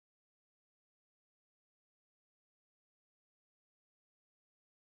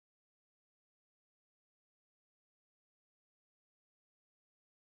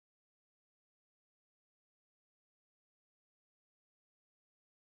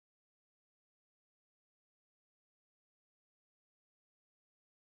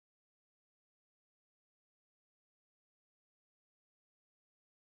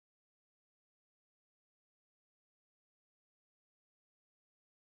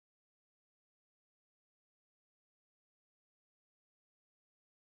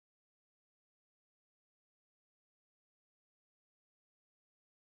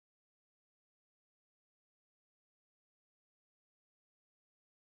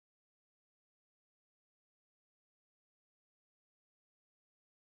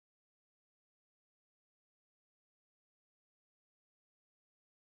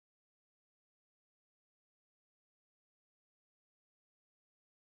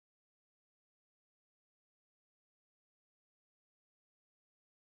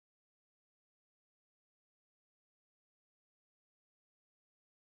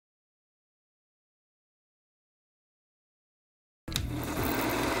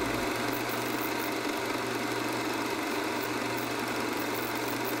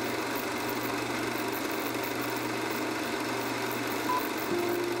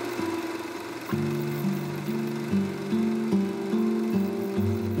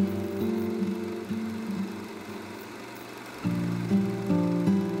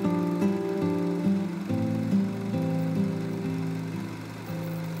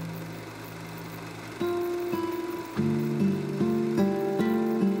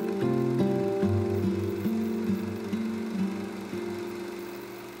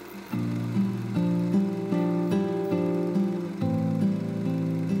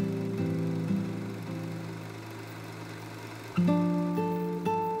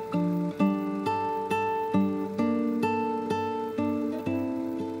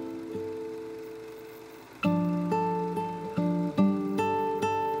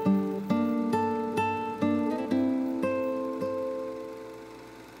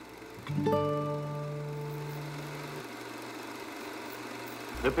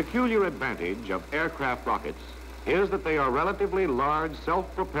The peculiar advantage of aircraft rockets is that they are relatively large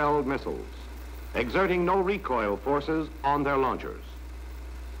self-propelled missiles, exerting no recoil forces on their launchers.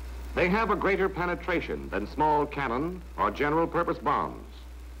 They have a greater penetration than small cannon or general-purpose bombs,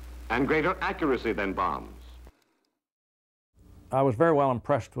 and greater accuracy than bombs. I was very well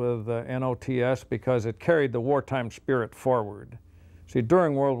impressed with NOTS because it carried the wartime spirit forward. See,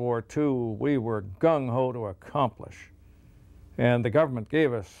 during World War II, we were gung-ho to accomplish, and the government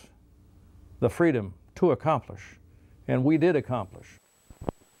gave us the freedom to accomplish, and we did accomplish.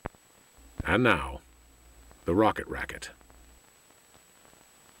 And now, the rocket racket.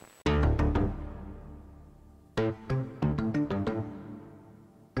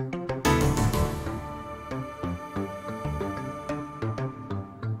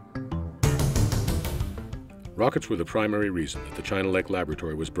 Rockets were the primary reason that the China Lake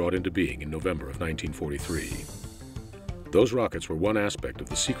Laboratory was brought into being in November of 1943. Those rockets were one aspect of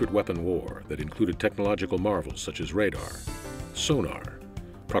the secret weapon war that included technological marvels such as radar, sonar,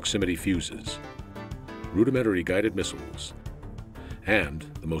 proximity fuses, rudimentary guided missiles, and,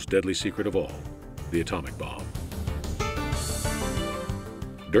 the most deadly secret of all, the atomic bomb.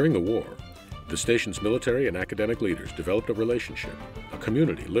 During the war, the station's military and academic leaders developed a relationship, a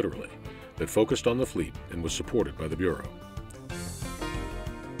community literally, that focused on the fleet and was supported by the Bureau.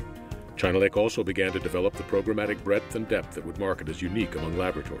 China Lake also began to develop the programmatic breadth and depth that would mark it as unique among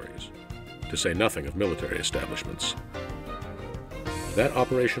laboratories, to say nothing of military establishments. That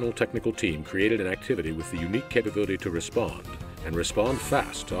operational technical team created an activity with the unique capability to respond, and respond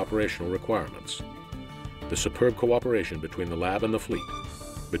fast to operational requirements. The superb cooperation between the lab and the fleet,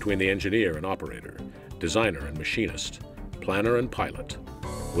 between the engineer and operator, designer and machinist, planner and pilot,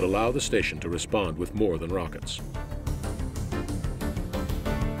 would allow the station to respond with more than rockets.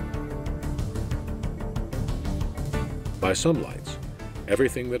 By some lights,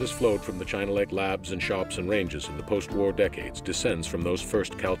 everything that has flowed from the China Lake labs and shops and ranges in the post-war decades descends from those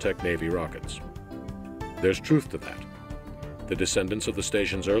first Caltech Navy rockets. There's truth to that. The descendants of the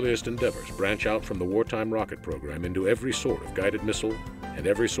station's earliest endeavors branch out from the wartime rocket program into every sort of guided missile and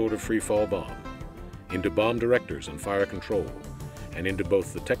every sort of free-fall bomb, into bomb directors and fire control, and into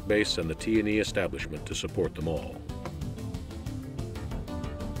both the tech base and the T&E establishment to support them all.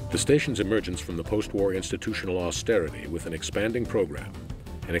 The station's emergence from the post-war institutional austerity with an expanding program,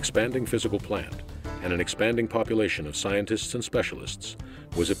 an expanding physical plant, and an expanding population of scientists and specialists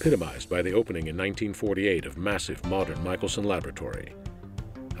was epitomized by the opening in 1948 of massive modern Michelson Laboratory,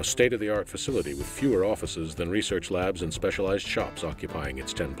 a state-of-the-art facility with fewer offices than research labs and specialized shops occupying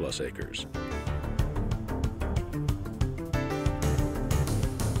its 10-plus acres.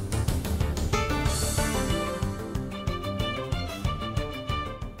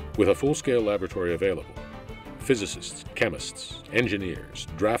 With a full-scale laboratory available, physicists, chemists, engineers,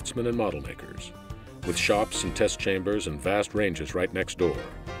 draftsmen, and model makers, with shops and test chambers and vast ranges right next door.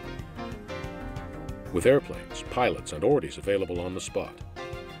 With airplanes, pilots, and orderlies available on the spot,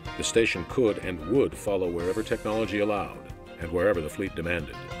 the station could and would follow wherever technology allowed and wherever the fleet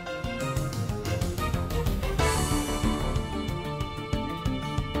demanded.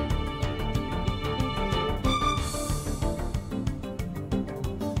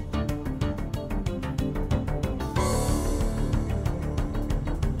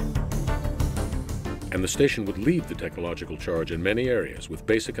 And the station would lead the technological charge in many areas with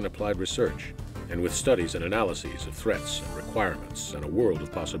basic and applied research, and with studies and analyses of threats and requirements and a world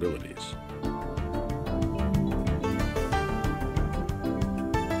of possibilities.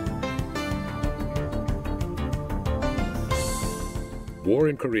 War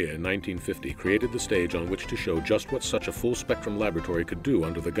in Korea in 1950 created the stage on which to show just what such a full-spectrum laboratory could do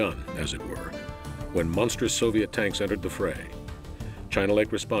under the gun, as it were, when monstrous Soviet tanks entered the fray. China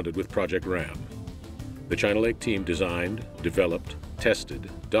Lake responded with Project RAM. The China Lake team designed, developed,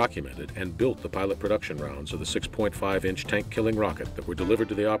 tested, documented, and built the pilot production rounds of the 6.5-inch tank-killing rocket that were delivered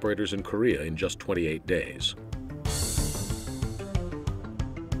to the operators in Korea in just 28 days.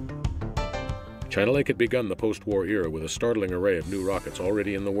 China Lake had begun the post-war era with a startling array of new rockets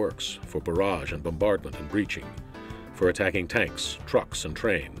already in the works for barrage and bombardment and breaching, for attacking tanks, trucks, and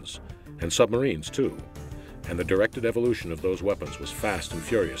trains, and submarines too, and the directed evolution of those weapons was fast and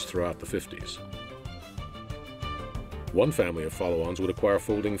furious throughout the 50s. One family of follow-ons would acquire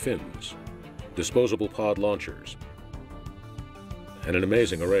folding fins, disposable pod launchers, and an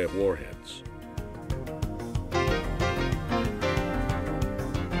amazing array of warheads.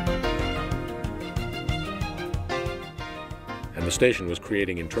 And the station was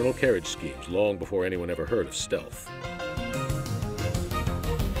creating internal carriage schemes long before anyone ever heard of stealth.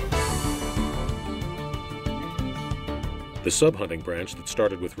 The sub-hunting branch that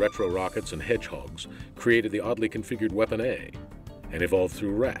started with retro rockets and hedgehogs created the oddly configured Weapon A and evolved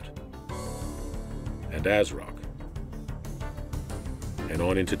through RAT and ASROC and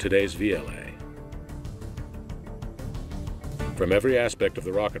on into today's VLA. From every aspect of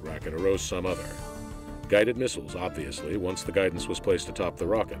the rocket racket arose some other. Guided missiles, obviously, once the guidance was placed atop the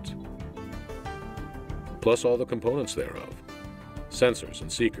rocket. Plus all the components thereof. Sensors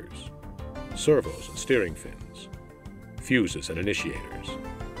and seekers, servos and steering fins, fuses and initiators,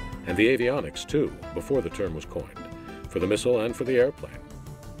 and the avionics, too, before the term was coined, for the missile and for the airplane,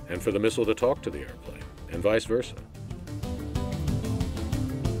 and for the missile to talk to the airplane, and vice versa.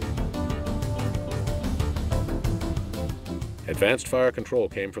 Advanced fire control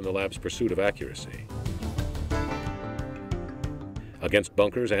came from the lab's pursuit of accuracy against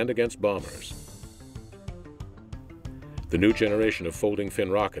bunkers and against bombers. The new generation of folding fin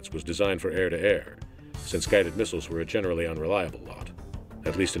rockets was designed for air-to-air, since guided missiles were a generally unreliable lot,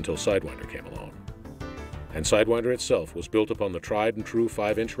 at least until Sidewinder came along. And Sidewinder itself was built upon the tried and true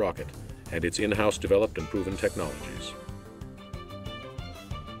 5-inch rocket and its in-house developed and proven technologies.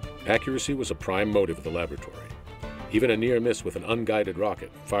 Accuracy was a prime motive of the laboratory. Even a near miss with an unguided rocket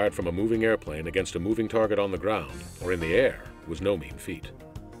fired from a moving airplane against a moving target on the ground or in the air was no mean feat.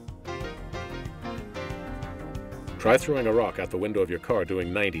 Try throwing a rock out the window of your car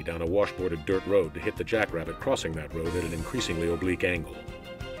doing 90 down a washboarded dirt road to hit the jackrabbit crossing that road at an increasingly oblique angle.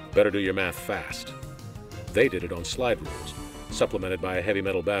 Better do your math fast. They did it on slide rules, supplemented by a heavy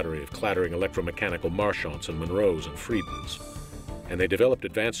metal battery of clattering electromechanical Marchands and Monroes and Friedens. And they developed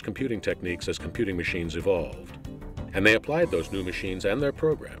advanced computing techniques as computing machines evolved. And they applied those new machines and their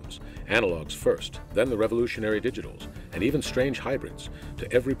programs, analogs first, then the revolutionary digitals, and even strange hybrids,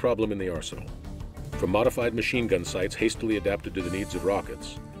 to every problem in the arsenal. From modified machine gun sights hastily adapted to the needs of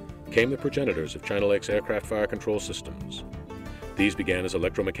rockets, came the progenitors of China Lake's aircraft fire control systems. These began as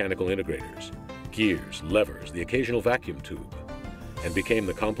electromechanical integrators, gears, levers, the occasional vacuum tube, and became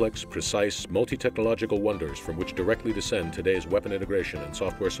the complex, precise, multi-technological wonders from which directly descend today's weapon integration and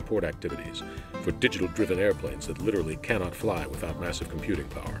software support activities for digital-driven airplanes that literally cannot fly without massive computing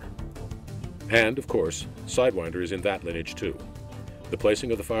power. And, of course, Sidewinder is in that lineage too. The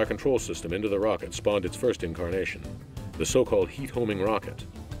placing of the fire control system into the rocket spawned its first incarnation, the so-called heat-homing rocket,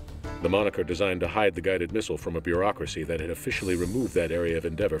 the moniker designed to hide the guided missile from a bureaucracy that had officially removed that area of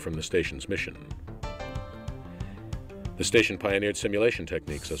endeavor from the station's mission. The station pioneered simulation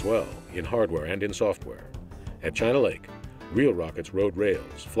techniques as well, in hardware and in software. At China Lake, real rockets rode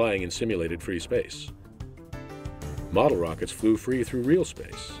rails, flying in simulated free space. Model rockets flew free through real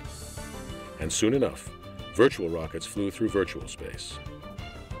space. And soon enough, virtual rockets flew through virtual space.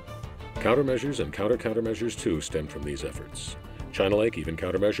 Countermeasures and countermeasures too stemmed from these efforts. China Lake even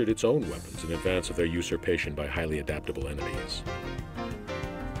countermeasured its own weapons in advance of their usurpation by highly adaptable enemies.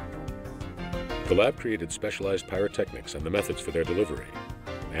 The lab created specialized pyrotechnics and the methods for their delivery,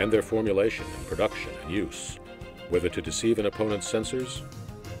 and their formulation and production and use, whether to deceive an opponent's sensors,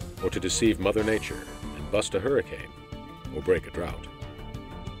 or to deceive Mother Nature and bust a hurricane, or break a drought.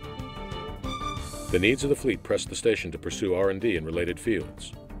 The needs of the fleet pressed the station to pursue R&D in related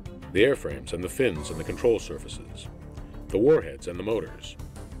fields. The airframes and the fins and the control surfaces, the warheads and the motors,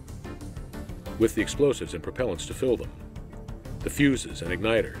 with the explosives and propellants to fill them, the fuses and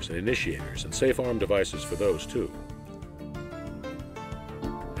igniters and initiators and safe arm devices for those too.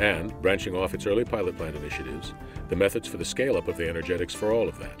 And, branching off its early pilot plant initiatives, the methods for the scale-up of the energetics for all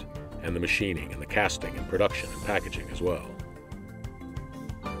of that, and the machining and the casting and production and packaging as well.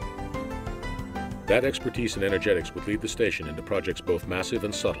 That expertise in energetics would lead the station into projects both massive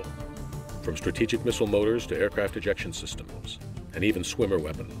and subtle, from strategic missile motors to aircraft ejection systems, and even swimmer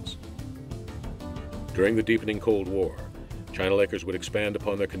weapons. During the deepening Cold War, China Lakers would expand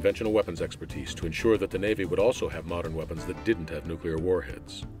upon their conventional weapons expertise to ensure that the Navy would also have modern weapons that didn't have nuclear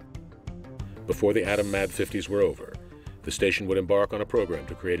warheads. Before the atom-mad 50s were over, the station would embark on a program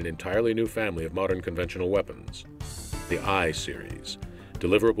to create an entirely new family of modern conventional weapons, the I series,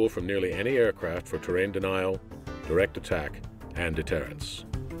 deliverable from nearly any aircraft for terrain denial, direct attack, and deterrence.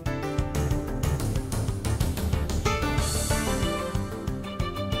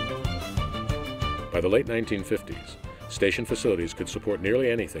 By the late 1950s, station facilities could support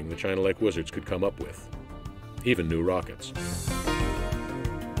nearly anything the China Lake Wizards could come up with, even new rockets.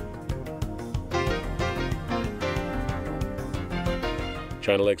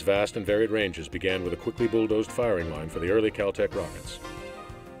 China Lake's vast and varied ranges began with a quickly bulldozed firing line for the early Caltech rockets.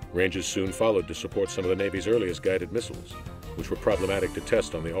 Ranges soon followed to support some of the Navy's earliest guided missiles, which were problematic to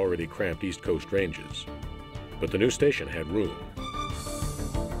test on the already cramped East Coast ranges. But the new station had room.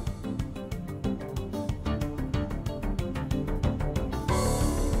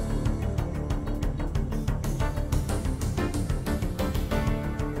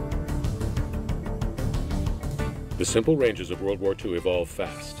 The simple ranges of World War II evolved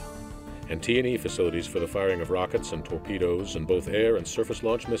fast, and T&E facilities for the firing of rockets and torpedoes and both air and surface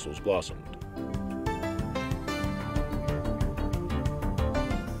launch missiles blossomed.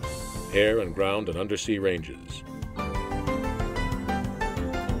 Air and ground and undersea ranges,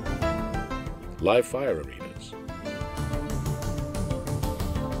 live fire arenas,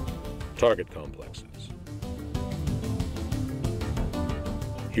 target complexes,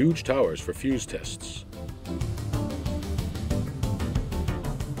 huge towers for fuse tests,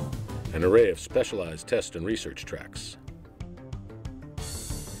 an array of specialized test and research tracks.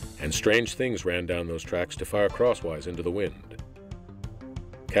 And strange things ran down those tracks to fire crosswise into the wind,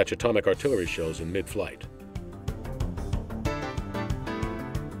 catch atomic artillery shells in mid-flight,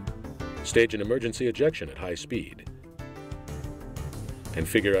 stage an emergency ejection at high speed, and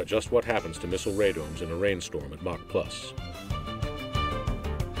figure out just what happens to missile radomes in a rainstorm at Mach+.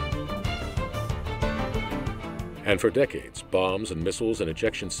 And for decades, bombs and missiles and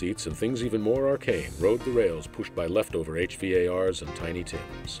ejection seats and things even more arcane rode the rails pushed by leftover HVARs and tiny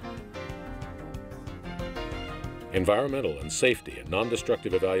Tims. Environmental and safety and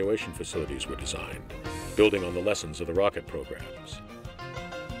non-destructive evaluation facilities were designed, building on the lessons of the rocket programs.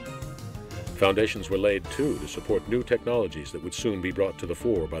 Foundations were laid, too, to support new technologies that would soon be brought to the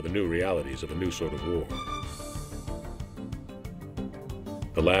fore by the new realities of a new sort of war.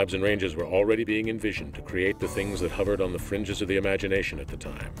 The labs and ranges were already being envisioned to create the things that hovered on the fringes of the imagination at the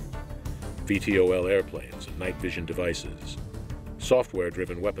time. VTOL airplanes and night vision devices,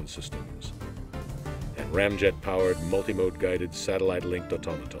 software-driven weapon systems, and ramjet-powered, multimode-guided, satellite-linked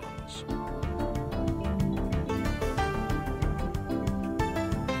automatons.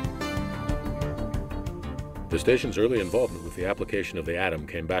 The station's early involvement with the application of the atom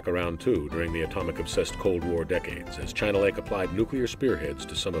came back around too during the atomic-obsessed Cold War decades, as China Lake applied nuclear spearheads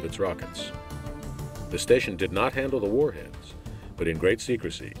to some of its rockets. The station did not handle the warheads, but in great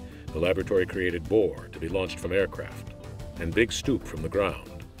secrecy, the laboratory created BOAR to be launched from aircraft, and Big Stoop from the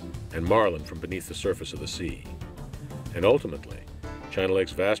ground, and Marlin from beneath the surface of the sea. And ultimately, China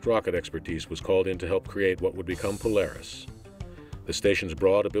Lake's vast rocket expertise was called in to help create what would become Polaris. The station's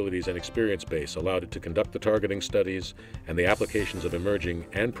broad abilities and experience base allowed it to conduct the targeting studies and the applications of emerging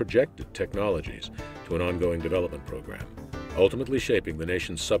and projected technologies to an ongoing development program, ultimately shaping the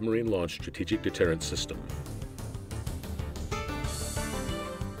nation's submarine-launched strategic deterrent system.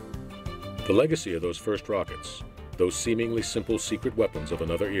 The legacy of those first rockets, those seemingly simple secret weapons of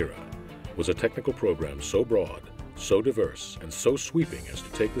another era, was a technical program so broad, so diverse, and so sweeping as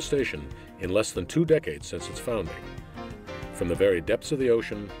to take the station in less than 2 decades since its founding, from the very depths of the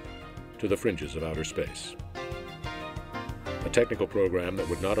ocean to the fringes of outer space. A technical program that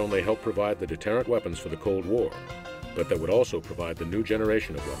would not only help provide the deterrent weapons for the Cold War, but that would also provide the new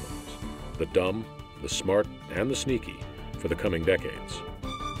generation of weapons, the dumb, the smart, and the sneaky, for the coming decades.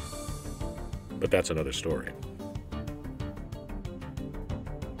 But that's another story.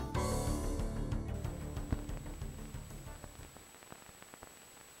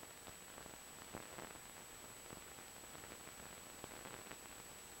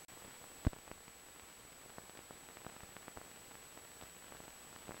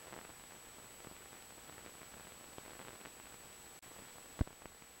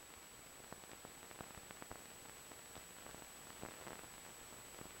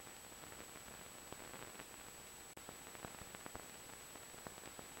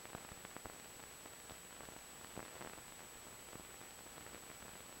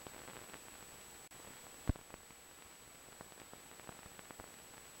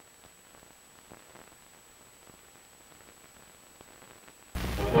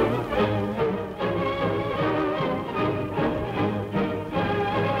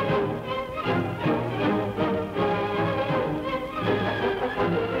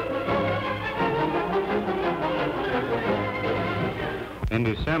 In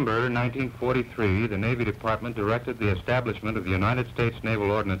December 1943, the Navy Department directed the establishment of the United States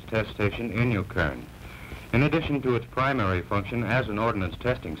Naval Ordnance Test Station in Newkern. In addition to its primary function as an ordnance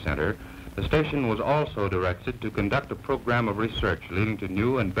testing center, the station was also directed to conduct a program of research leading to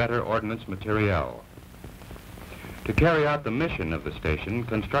new and better ordnance materiel. To carry out the mission of the station,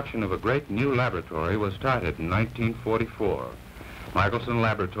 construction of a great new laboratory was started in 1944. Michelson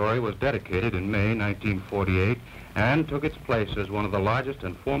Laboratory was dedicated in May 1948 and took its place as one of the largest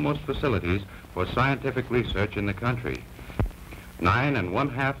and foremost facilities for scientific research in the country. 9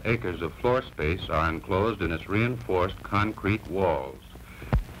 1/2 acres of floor space are enclosed in its reinforced concrete walls.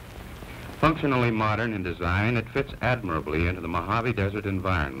 Functionally modern in design, it fits admirably into the Mojave Desert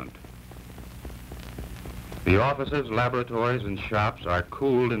environment. The offices, laboratories, and shops are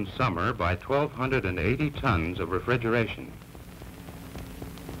cooled in summer by 1,280 tons of refrigeration.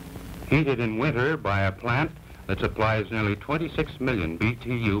 Heated in winter by a plant that supplies nearly 26 million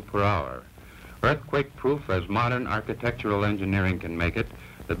BTU per hour. Earthquake-proof as modern architectural engineering can make it,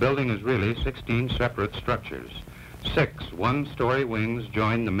 the building is really 16 separate structures. 6 one-story wings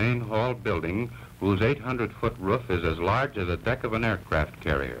join the main hall building, whose 800-foot roof is as large as a deck of an aircraft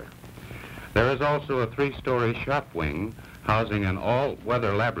carrier. There is also a 3-story shop wing housing an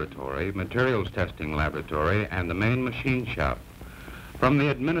all-weather laboratory, materials testing laboratory, and the main machine shop. From the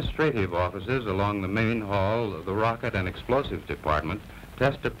administrative offices along the main hall, the Rocket and Explosives Department,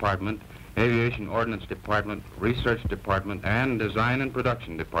 Test Department, Aviation Ordnance Department, Research Department, and Design and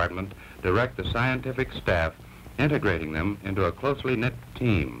Production Department direct the scientific staff, integrating them into a closely knit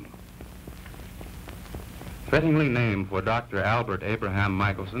team. Fittingly named for Dr. Albert Abraham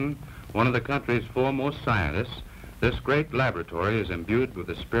Michelson, one of the country's foremost scientists, this great laboratory is imbued with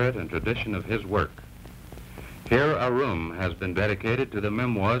the spirit and tradition of his work. Here a room has been dedicated to the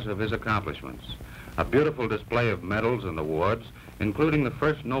memoirs of his accomplishments. A beautiful display of medals and awards, including the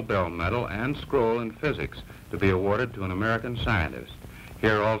first Nobel medal and scroll in physics to be awarded to an American scientist.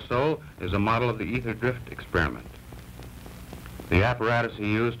 Here also is a model of the ether drift experiment. The apparatus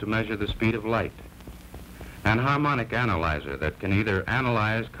he used to measure the speed of light. An harmonic analyzer that can either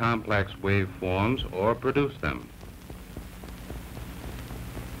analyze complex waveforms or produce them.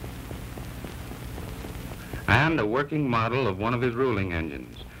 And a working model of one of his ruling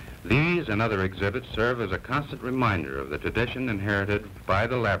engines. These and other exhibits serve as a constant reminder of the tradition inherited by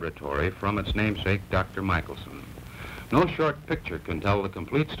the laboratory from its namesake, Dr. Michelson. No short picture can tell the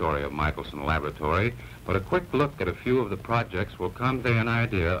complete story of Michelson Laboratory, but a quick look at a few of the projects will convey an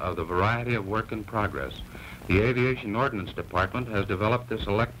idea of the variety of work in progress. The Aviation Ordnance Department has developed this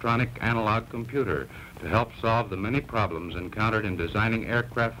electronic analog computer to help solve the many problems encountered in designing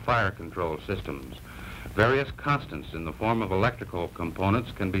aircraft fire control systems. Various constants in the form of electrical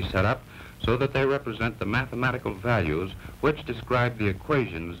components can be set up so that they represent the mathematical values which describe the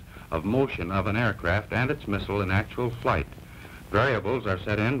equations of motion of an aircraft and its missile in actual flight. Variables are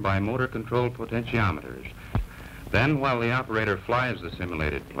set in by motor-controlled potentiometers. Then, while the operator flies the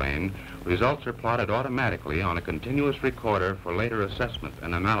simulated plane, results are plotted automatically on a continuous recorder for later assessment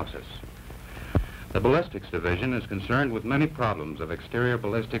and analysis. The Ballistics Division is concerned with many problems of exterior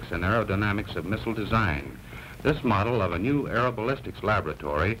ballistics and aerodynamics of missile design. This model of a new aeroballistics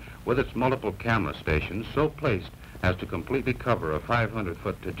laboratory with its multiple camera stations so placed as to completely cover a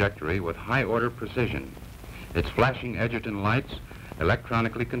 500-foot trajectory with high-order precision. Its flashing Edgerton lights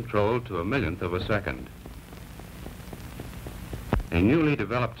electronically controlled to a millionth of a second. A newly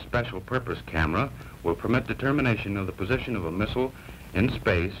developed special purpose camera will permit determination of the position of a missile in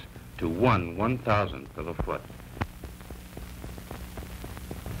space to 1/1000th of a foot.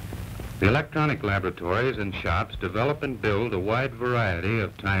 The electronic laboratories and shops develop and build a wide variety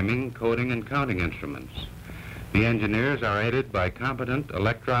of timing, coding, and counting instruments. The engineers are aided by competent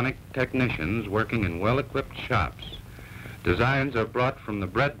electronic technicians working in well-equipped shops. Designs are brought from the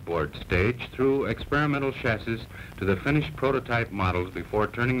breadboard stage through experimental chassis to the finished prototype models before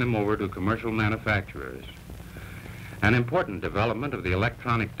turning them over to commercial manufacturers. An important development of the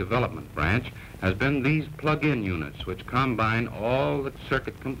electronic development branch has been these plug-in units, which combine all the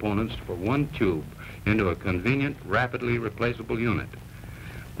circuit components for one tube into a convenient, rapidly replaceable unit.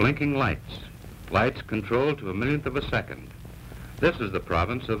 Blinking lights, lights controlled to a millionth of a second. This is the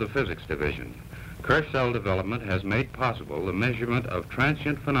province of the Physics Division. Kerr cell development has made possible the measurement of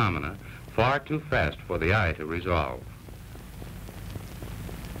transient phenomena far too fast for the eye to resolve.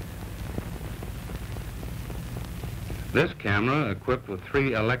 This camera, equipped with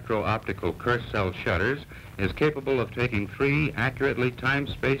 3 electro-optical Kerr cell shutters, is capable of taking 3 accurately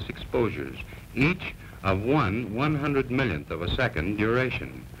time-space exposures, each of 1/100 millionth of a second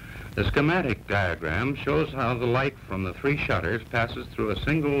duration. The schematic diagram shows how the light from the 3 shutters passes through a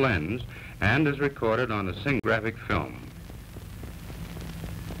single lens and is recorded on a single graphic film.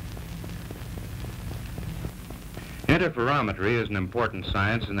 Interferometry is an important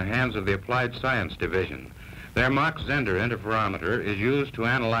science in the hands of the Applied Science Division. Their Mach-Zehnder interferometer is used to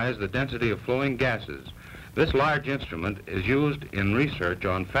analyze the density of flowing gases. This large instrument is used in research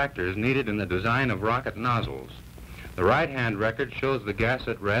on factors needed in the design of rocket nozzles. The right-hand record shows the gas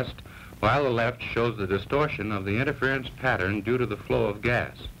at rest, while the left shows the distortion of the interference pattern due to the flow of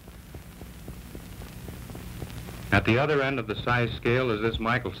gas. At the other end of the size scale is this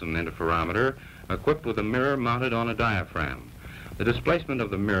Michelson interferometer, equipped with a mirror mounted on a diaphragm. The displacement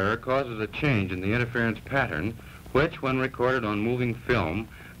of the mirror causes a change in the interference pattern, which, when recorded on moving film,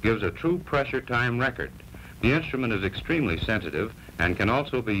 gives a true pressure time record. The instrument is extremely sensitive and can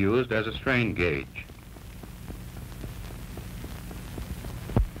also be used as a strain gauge.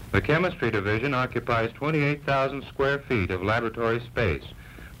 The Chemistry Division occupies 28,000 square feet of laboratory space.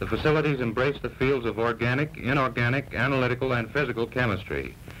 The facilities embrace the fields of organic, inorganic, analytical, and physical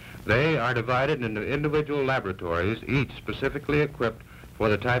chemistry. They are divided into individual laboratories, each specifically equipped for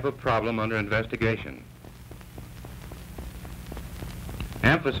the type of problem under investigation.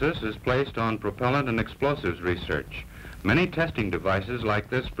 Emphasis is placed on propellant and explosives research. Many testing devices like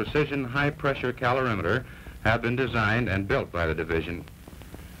this precision high-pressure calorimeter have been designed and built by the division.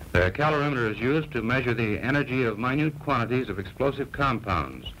 The calorimeter is used to measure the energy of minute quantities of explosive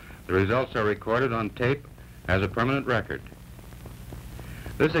compounds. The results are recorded on tape as a permanent record.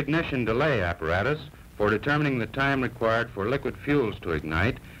 This ignition delay apparatus for determining the time required for liquid fuels to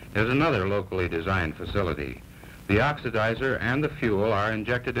ignite is another locally designed facility. The oxidizer and the fuel are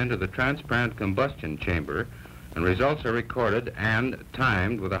injected into the transparent combustion chamber, and results are recorded and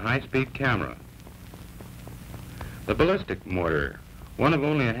timed with a high-speed camera. The ballistic mortar, one of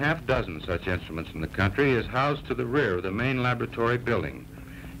only a half-dozen such instruments in the country, is housed to the rear of the main laboratory building.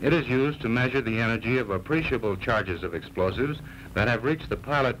 It is used to measure the energy of appreciable charges of explosives that have reached the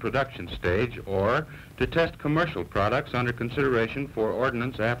pilot production stage or to test commercial products under consideration for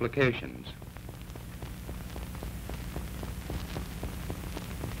ordnance applications.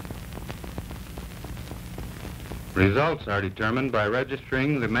 Results are determined by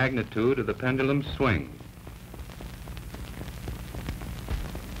registering the magnitude of the pendulum's swing.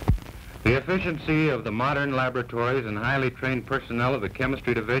 The efficiency of the modern laboratories and highly trained personnel of the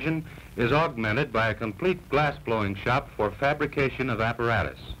Chemistry Division is augmented by a complete glass-blowing shop for fabrication of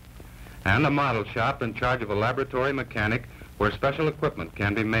apparatus, and a model shop in charge of a laboratory mechanic where special equipment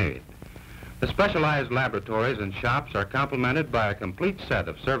can be made. The specialized laboratories and shops are complemented by a complete set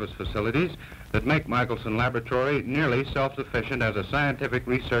of service facilities that make Michelson Laboratory nearly self-sufficient as a scientific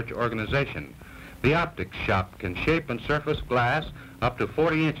research organization. The optics shop can shape and surface glass up to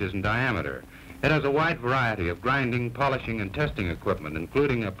 40 inches in diameter. It has a wide variety of grinding, polishing, and testing equipment,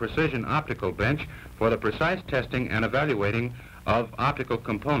 including a precision optical bench for the precise testing and evaluating of optical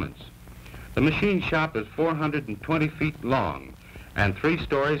components. The machine shop is 420 feet long and 3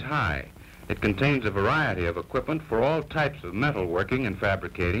 stories high. It contains a variety of equipment for all types of metal working and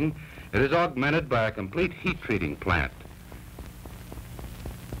fabricating. It is augmented by a complete heat treating plant.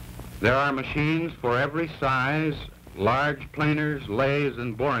 There are machines for every size, large planers, lathes,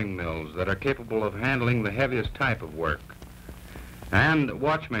 and boring mills that are capable of handling the heaviest type of work. And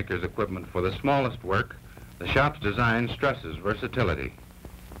watchmaker's equipment for the smallest work. The shop's design stresses versatility.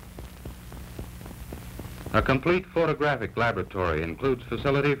 A complete photographic laboratory includes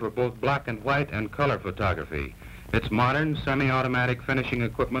facility for both black and white and color photography. Its modern semi-automatic finishing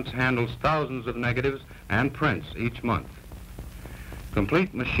equipment handles thousands of negatives and prints each month.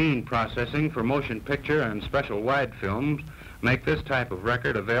 Complete machine processing for motion picture and special wide films make this type of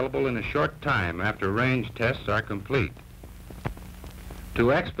record available in a short time after range tests are complete.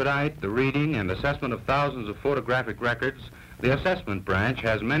 To expedite the reading and assessment of thousands of photographic records, the assessment branch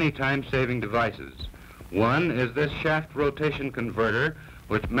has many time-saving devices. One is this shaft rotation converter,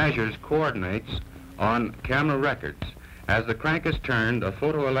 which measures coordinates on camera records. As the crank is turned, a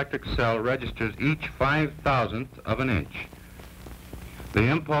photoelectric cell registers each 5,000th of an inch. The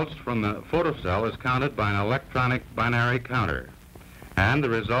impulse from the photocell is counted by an electronic binary counter, and the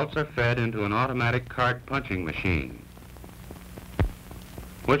results are fed into an automatic card punching machine,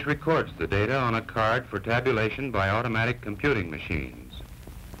 which records the data on a card for tabulation by automatic computing machines.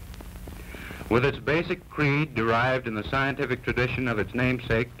 With its basic creed derived in the scientific tradition of its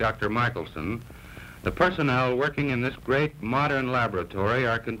namesake, Dr. Michelson, the personnel working in this great modern laboratory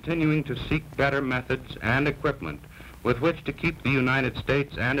are continuing to seek better methods and equipment with which to keep the United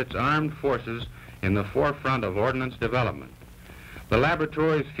States and its armed forces in the forefront of ordnance development. The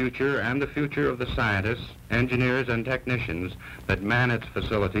laboratory's future and the future of the scientists, engineers, and technicians that man its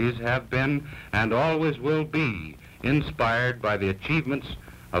facilities have been and always will be inspired by the achievements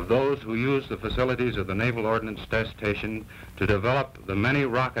of those who use the facilities of the Naval Ordnance Test Station to develop the many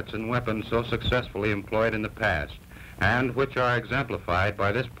rockets and weapons so successfully employed in the past, and which are exemplified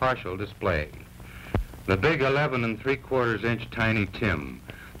by this partial display. The big 11 3/4 inch Tiny Tim,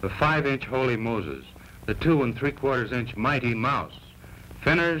 the 5-inch Holy Moses, the 2 3/4 inch Mighty Mouse,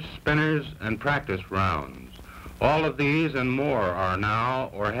 finners, spinners, and practice rounds. All of these and more are now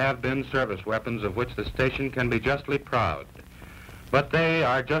or have been service weapons of which the station can be justly proud. But they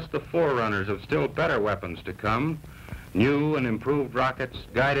are just the forerunners of still better weapons to come, new and improved rockets,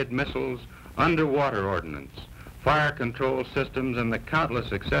 guided missiles, underwater ordnance, fire control systems, and the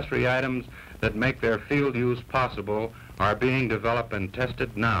countless accessory items that make their field use possible are being developed and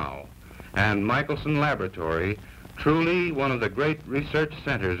tested now. And Michelson Laboratory, truly one of the great research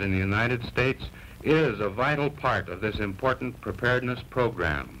centers in the United States, is a vital part of this important preparedness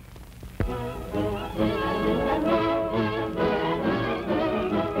program.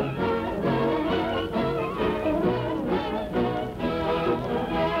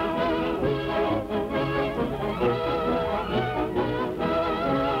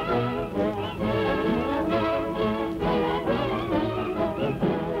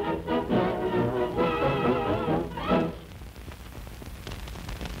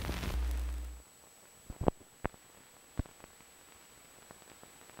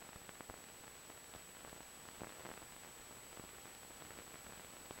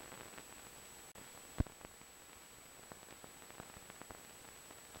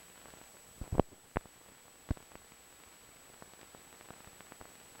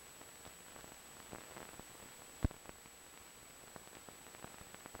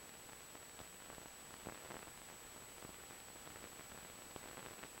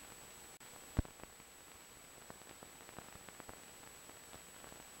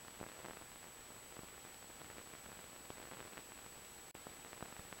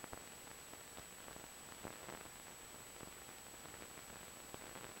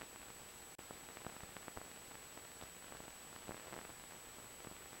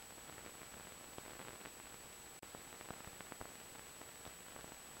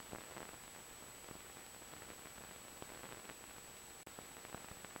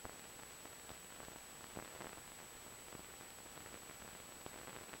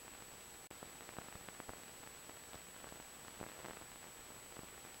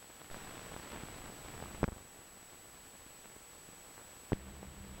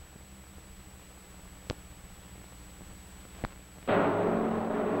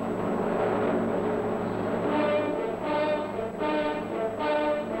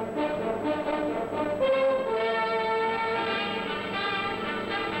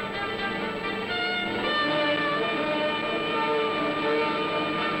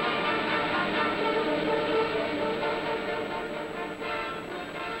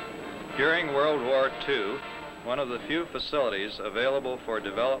 During World War II, one of the few facilities available for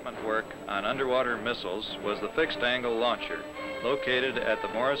development work on underwater missiles was the fixed-angle launcher, located at the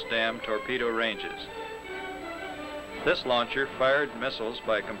Morris Dam torpedo ranges. This launcher fired missiles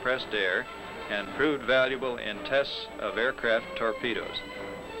by compressed air and proved valuable in tests of aircraft torpedoes.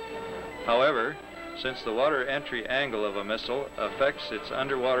 However, since the water entry angle of a missile affects its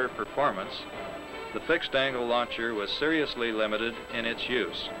underwater performance, the fixed-angle launcher was seriously limited in its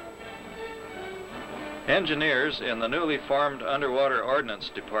use. Engineers in the newly formed Underwater Ordnance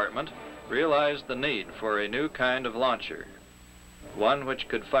Department realized the need for a new kind of launcher, one which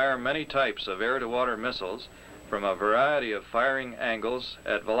could fire many types of air-to-water missiles from a variety of firing angles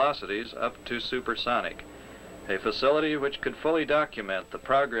at velocities up to supersonic, a facility which could fully document the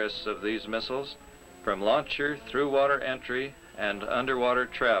progress of these missiles from launcher through water entry and underwater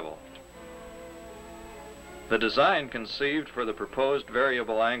travel. The design conceived for the proposed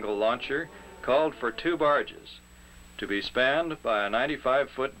variable angle launcher called for 2 barges to be spanned by a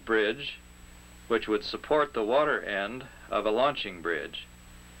 95-foot bridge which would support the water end of a launching bridge.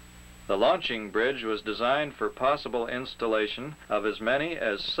 The launching bridge was designed for possible installation of as many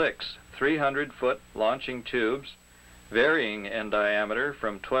as 6 300-foot launching tubes, varying in diameter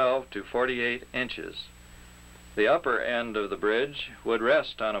from 12 to 48 inches. The upper end of the bridge would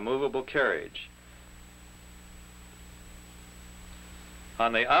rest on a movable carriage.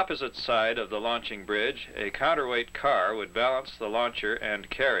 On the opposite side of the launching bridge, a counterweight car would balance the launcher and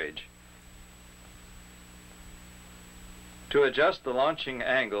carriage. To adjust the launching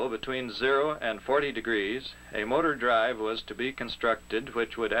angle between 0 and 40 degrees, a motor drive was to be constructed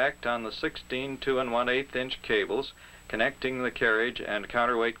which would act on the 16 2 1/8 inch cables connecting the carriage and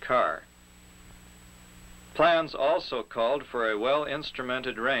counterweight car. Plans also called for a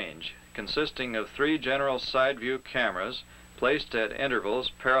well-instrumented range consisting of 3 general side view cameras placed at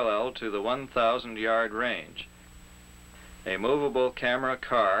intervals parallel to the 1,000-yard range, a movable camera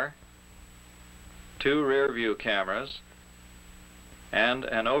car, 2 rear view cameras, and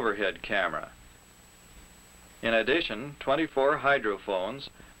an overhead camera. In addition, 24 hydrophones,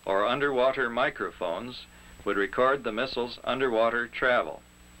 or underwater microphones, would record the missile's underwater travel.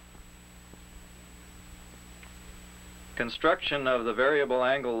 Construction of the variable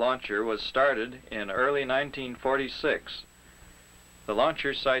angle launcher was started in early 1946. The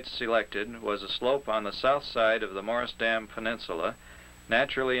launcher site selected was a slope on the south side of the Morris Dam Peninsula,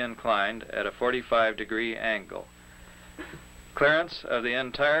 naturally inclined at a 45-degree angle. Clearance of the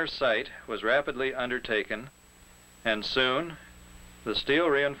entire site was rapidly undertaken, and soon the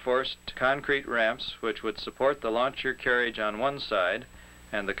steel-reinforced concrete ramps which would support the launcher carriage on one side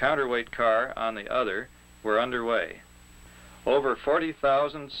and the counterweight car on the other were underway. Over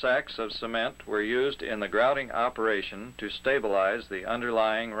 40,000 sacks of cement were used in the grouting operation to stabilize the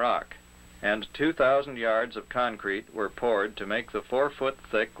underlying rock, and 2,000 yards of concrete were poured to make the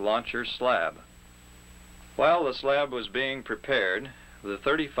 4-foot-thick launcher slab. While the slab was being prepared, the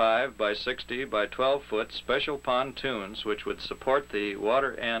 35 by 60 by 12-foot special pontoons which would support the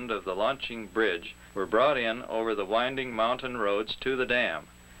water end of the launching bridge were brought in over the winding mountain roads to the dam.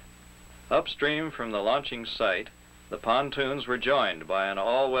 Upstream from the launching site, the pontoons were joined by an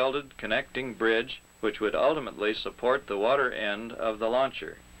all-welded connecting bridge which would ultimately support the water end of the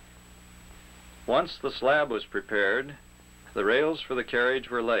launcher. Once the slab was prepared, the rails for the carriage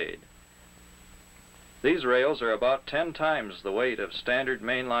were laid. These rails are about 10 times the weight of standard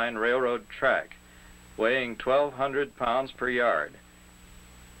mainline railroad track, weighing 1,200 pounds per yard.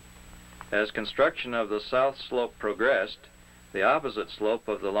 As construction of the south slope progressed, the opposite slope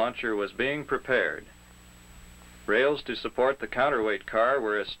of the launcher was being prepared. Rails to support the counterweight car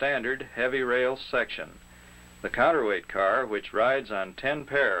were a standard heavy rail section. The counterweight car, which rides on 10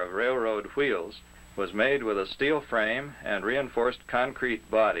 pair of railroad wheels, was made with a steel frame and reinforced concrete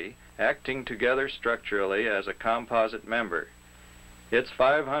body, acting together structurally as a composite member. Its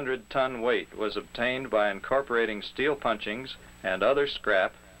 500-ton weight was obtained by incorporating steel punchings and other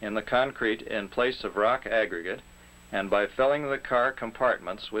scrap in the concrete in place of rock aggregate, and by filling the car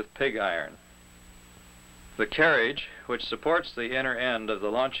compartments with pig iron. The carriage, which supports the inner end of the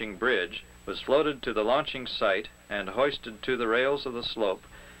launching bridge, was floated to the launching site and hoisted to the rails of the slope,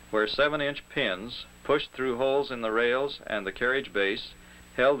 where 7-inch pins, pushed through holes in the rails and the carriage base,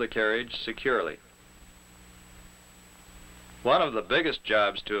 held the carriage securely. One of the biggest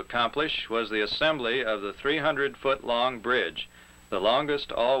jobs to accomplish was the assembly of the 300-foot-long bridge, the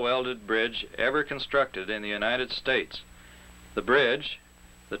longest all-welded bridge ever constructed in the United States. The bridge,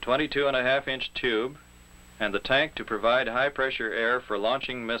 the 22.5-inch tube, and the tank to provide high-pressure air for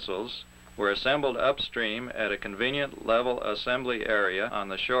launching missiles were assembled upstream at a convenient level assembly area on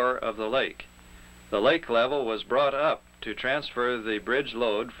the shore of the lake. The lake level was brought up to transfer the bridge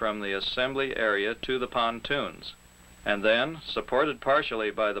load from the assembly area to the pontoons, and then, supported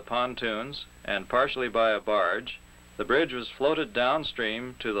partially by the pontoons and partially by a barge, the bridge was floated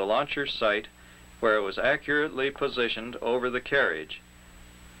downstream to the launcher site, where it was accurately positioned over the carriage.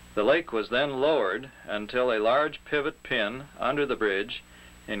 The lake was then lowered until a large pivot pin under the bridge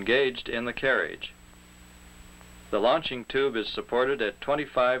engaged in the carriage. The launching tube is supported at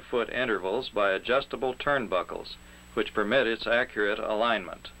 25-foot intervals by adjustable turnbuckles, which permit its accurate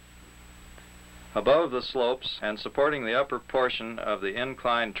alignment. Above the slopes and supporting the upper portion of the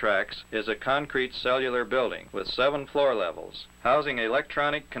inclined tracks is a concrete cellular building with 7 floor levels, housing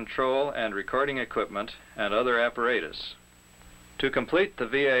electronic control and recording equipment and other apparatus. To complete the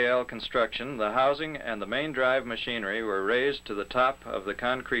VAL construction, the housing and the main drive machinery were raised to the top of the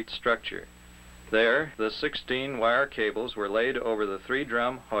concrete structure. There, the 16 wire cables were laid over the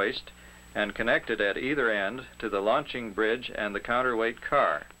 3-drum hoist and connected at either end to the launching bridge and the counterweight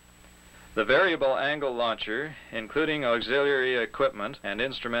car. The variable angle launcher, including auxiliary equipment and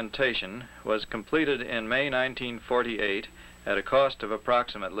instrumentation, was completed in May 1948 at a cost of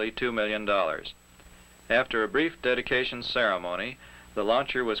approximately $2 million. After a brief dedication ceremony, the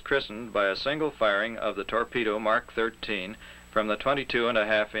launcher was christened by a single firing of the torpedo Mark 13 from the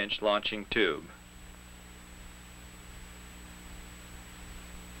 22.5-inch launching tube.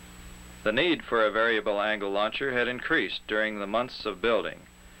 The need for a variable angle launcher had increased during the months of building.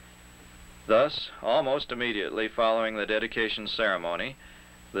 Thus, almost immediately following the dedication ceremony,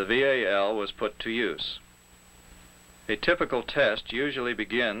 the VAL was put to use. A typical test usually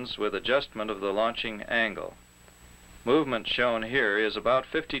begins with adjustment of the launching angle. Movement shown here is about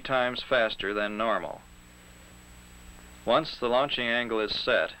 50 times faster than normal. Once the launching angle is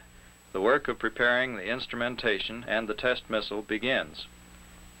set, the work of preparing the instrumentation and the test missile begins.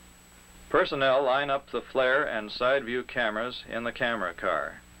 Personnel line up the flare and side view cameras in the camera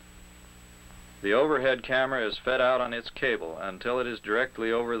car. The overhead camera is fed out on its cable until it is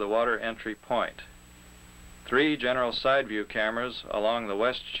directly over the water entry point. 3 general side view cameras along the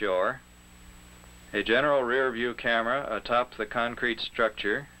west shore, a general rear view camera atop the concrete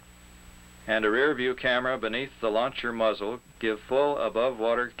structure, and a rear view camera beneath the launcher muzzle give full above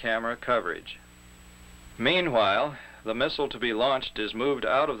water camera coverage. Meanwhile, the missile to be launched is moved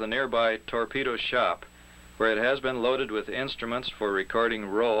out of the nearby torpedo shop, where it has been loaded with instruments for recording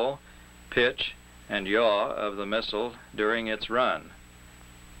roll, pitch, and yaw of the missile during its run.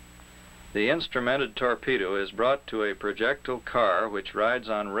 The instrumented torpedo is brought to a projectile car which rides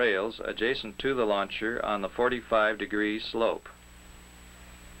on rails adjacent to the launcher on the 45-degree slope.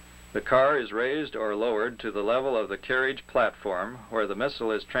 The car is raised or lowered to the level of the carriage platform where the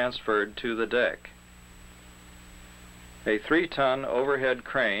missile is transferred to the deck. A 3-ton overhead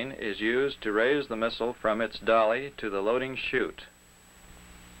crane is used to raise the missile from its dolly to the loading chute.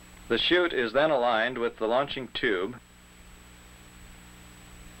 The chute is then aligned with the launching tube,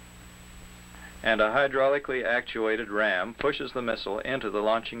 and a hydraulically actuated ram pushes the missile into the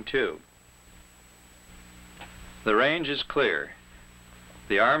launching tube. The range is clear.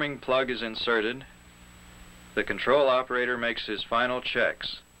 The arming plug is inserted. The control operator makes his final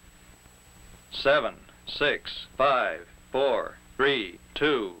checks. 7, 6, 5, 4, 3,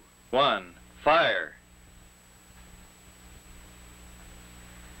 2, 1, fire!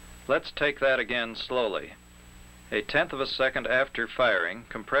 Let's take that again slowly. A tenth of a second after firing,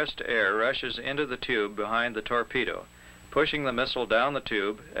 compressed air rushes into the tube behind the torpedo, pushing the missile down the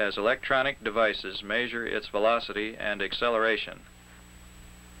tube as electronic devices measure its velocity and acceleration.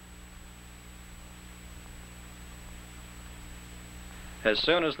 As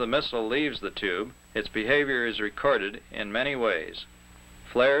soon as the missile leaves the tube, its behavior is recorded in many ways.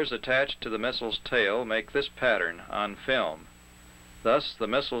 Flares attached to the missile's tail make this pattern on film. Thus, the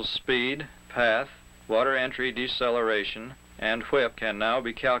missile's speed, path, water entry deceleration, and whip can now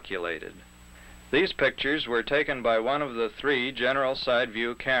be calculated. These pictures were taken by one of the 3 general side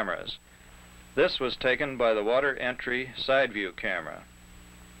view cameras. This was taken by the water entry side view camera.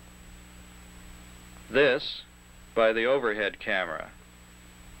 This by the overhead camera.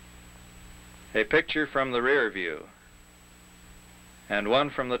 A picture from the rear view, and one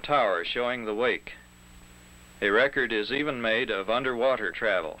from the tower showing the wake. A record is even made of underwater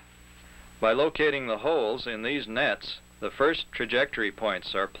travel. By locating the holes in these nets, the first trajectory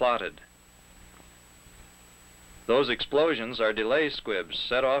points are plotted. Those explosions are delay squibs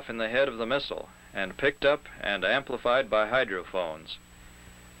set off in the head of the missile and picked up and amplified by hydrophones.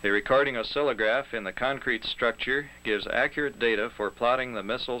 A recording oscillograph in the concrete structure gives accurate data for plotting the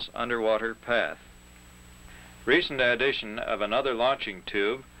missile's underwater path. Recent addition of another launching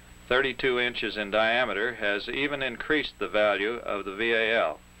tube, 32 inches in diameter, has even increased the value of the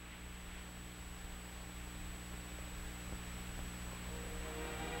VAL.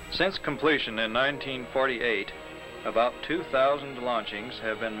 Since completion in 1948, about 2,000 launchings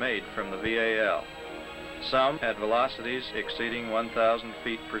have been made from the VAL, some at velocities exceeding 1,000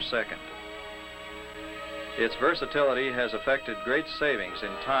 feet per second. Its versatility has affected great savings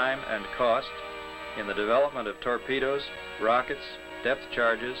in time and cost in the development of torpedoes, rockets, depth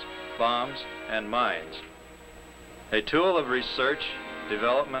charges, bombs, and mines. A tool of research,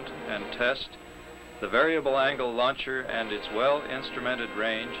 development, and test, the variable angle launcher and its well-instrumented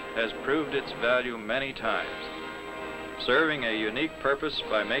range has proved its value many times, serving a unique purpose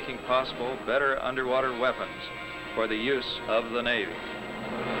by making possible better underwater weapons for the use of the Navy.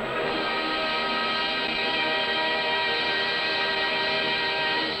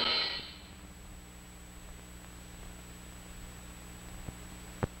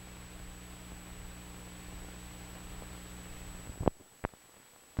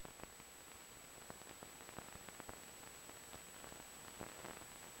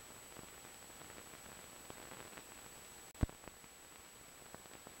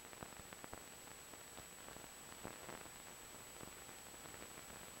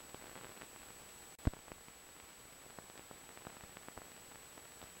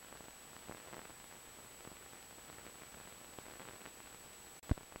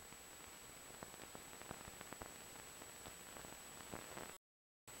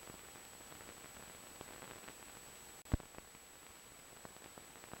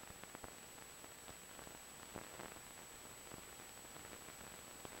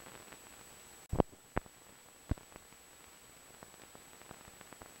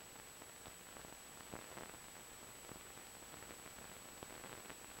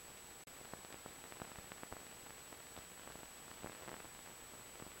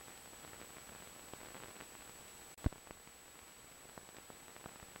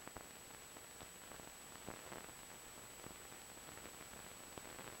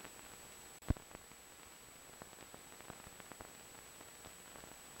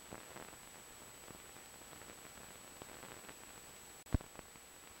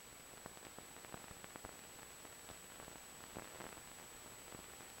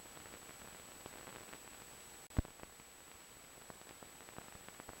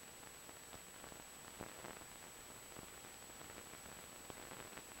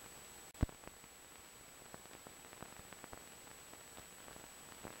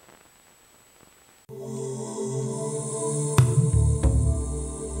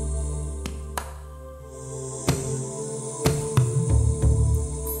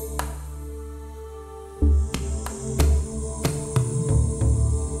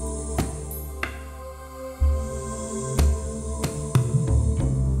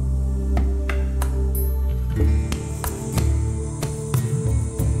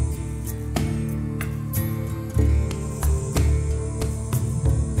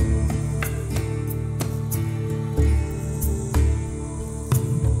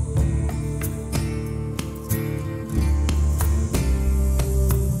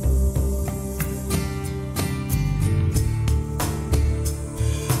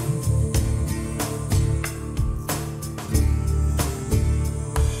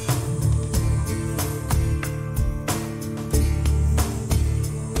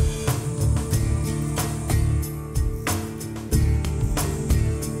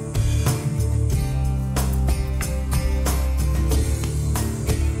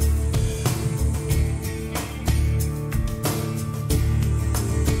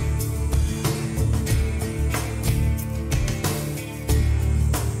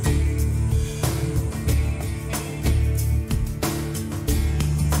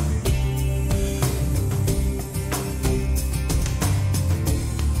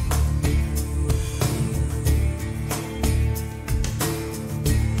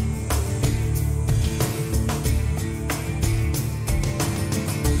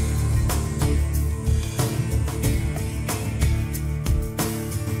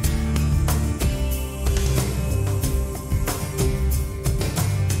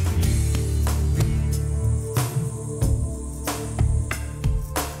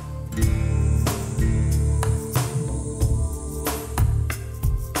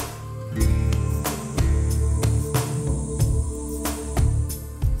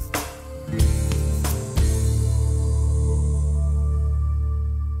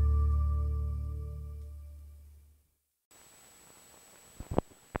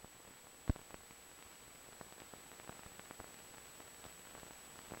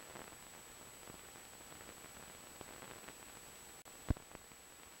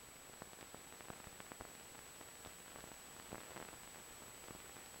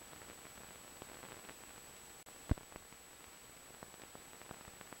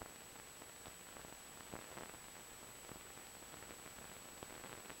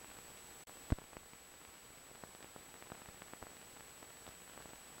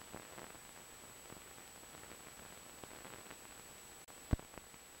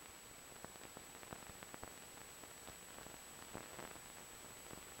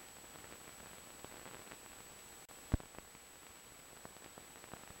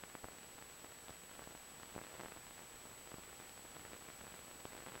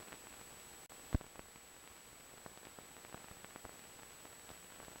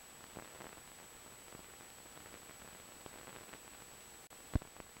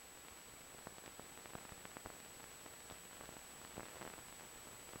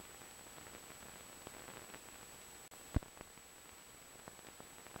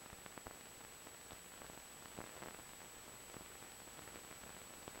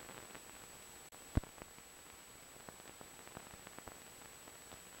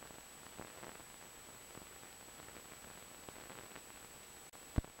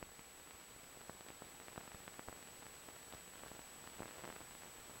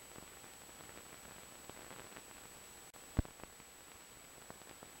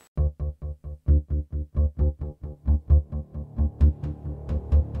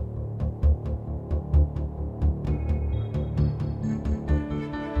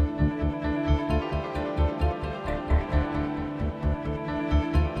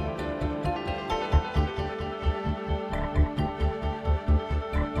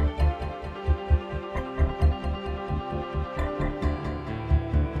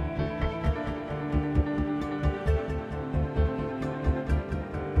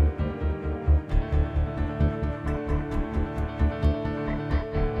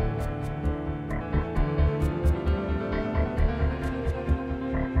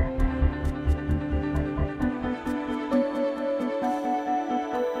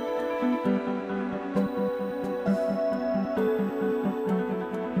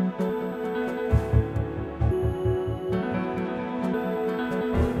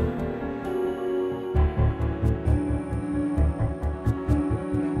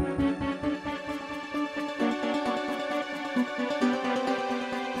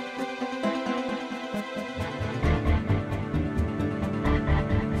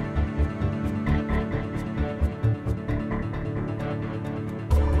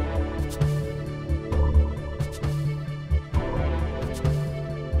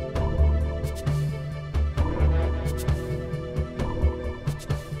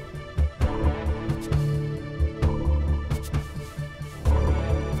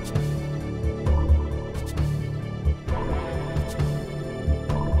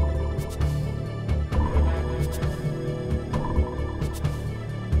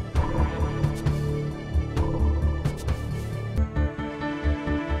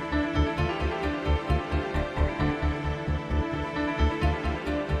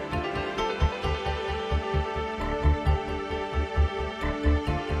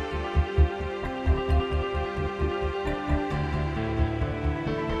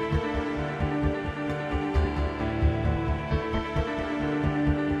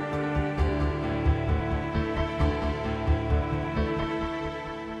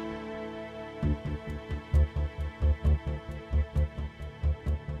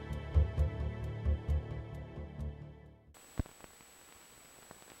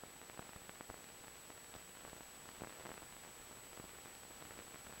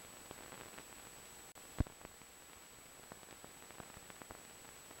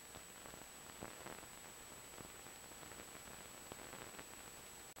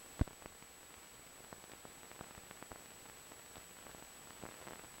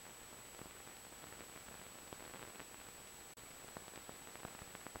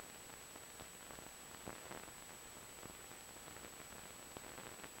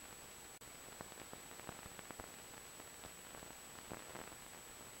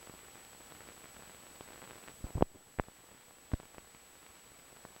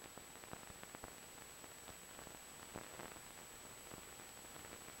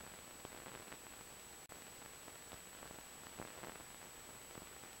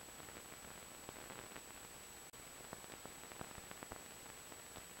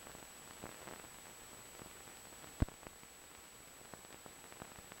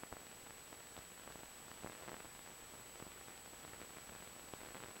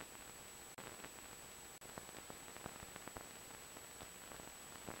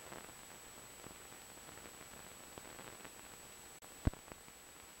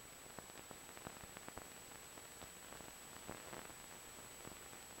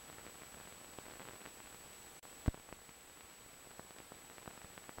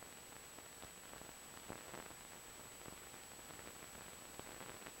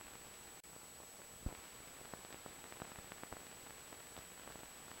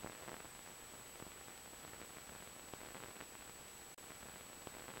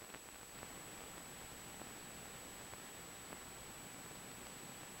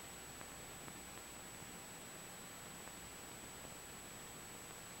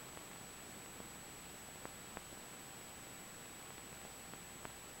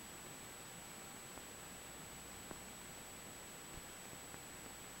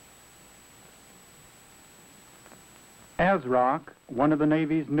 ASROC, one of the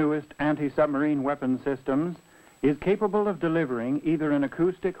Navy's newest anti-submarine weapon systems, is capable of delivering either an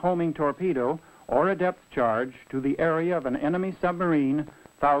acoustic homing torpedo or a depth charge to the area of an enemy submarine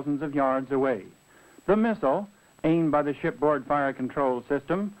thousands of yards away. The missile, aimed by the shipboard fire control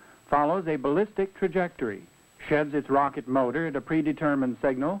system, follows a ballistic trajectory, sheds its rocket motor at a predetermined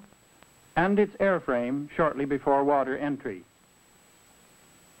signal, and its airframe shortly before water entry.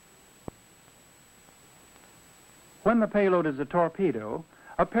 When the payload is a torpedo,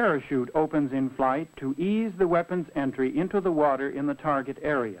 a parachute opens in flight to ease the weapon's entry into the water in the target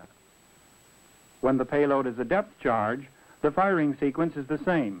area. When the payload is a depth charge, the firing sequence is the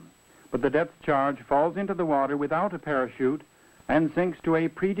same, but the depth charge falls into the water without a parachute and sinks to a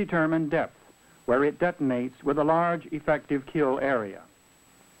predetermined depth, where it detonates with a large effective kill area.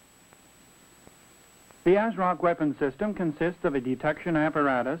 The ASROC weapon system consists of a detection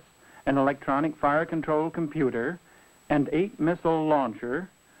apparatus, an electronic fire control computer, and 8-missile launcher,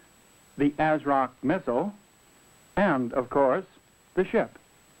 the ASROC missile, and, of course, the ship.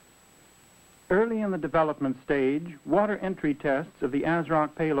 Early in the development stage, water entry tests of the ASROC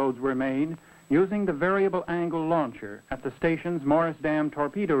payloads were made using the variable angle launcher at the station's Morris Dam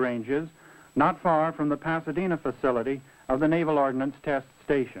torpedo ranges, not far from the Pasadena facility of the Naval Ordnance Test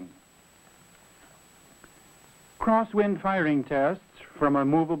Station. Crosswind firing tests from a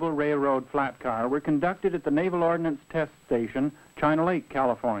movable railroad flat car were conducted at the Naval Ordnance Test Station, China Lake,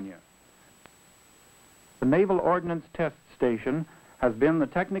 California. The Naval Ordnance Test Station has been the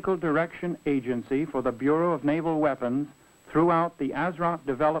technical direction agency for the Bureau of Naval Weapons throughout the ASROC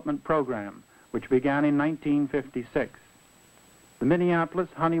development program, which began in 1956. The Minneapolis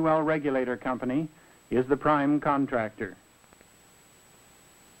Honeywell Regulator Company is the prime contractor.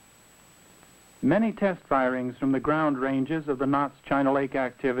 Many test firings from the ground ranges of the Knott's China Lake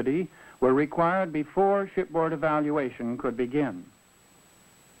activity were required before shipboard evaluation could begin.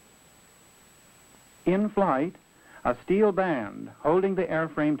 In flight, a steel band holding the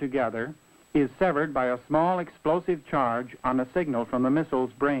airframe together is severed by a small explosive charge on a signal from the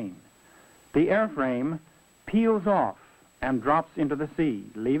missile's brain. The airframe peels off and drops into the sea,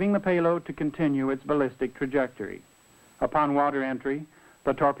 leaving the payload to continue its ballistic trajectory. Upon water entry,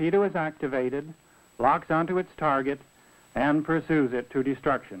 the torpedo is activated, locks onto its target, and pursues it to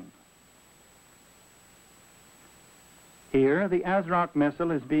destruction. Here, the ASROC missile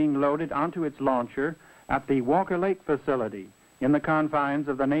is being loaded onto its launcher at the Walker Lake facility in the confines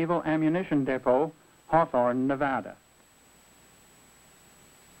of the Naval Ammunition Depot, Hawthorne, Nevada.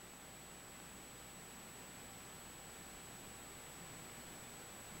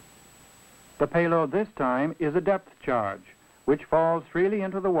 The payload this time is a depth charge, which falls freely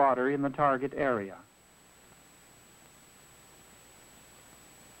into the water in the target area.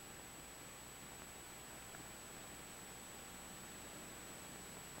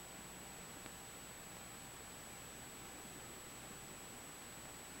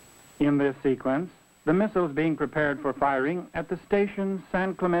 In this sequence, the missile is being prepared for firing at the station's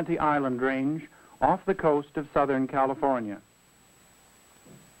San Clemente Island range off the coast of Southern California.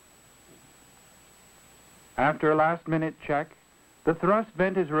 After a last-minute check, the thrust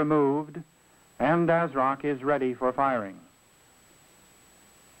vent is removed and ASROC is ready for firing.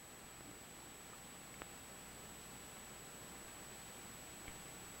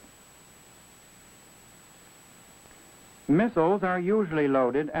 Missiles are usually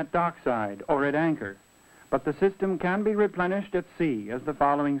loaded at dockside or at anchor, but the system can be replenished at sea, as the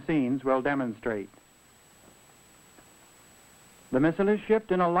following scenes will demonstrate. The missile is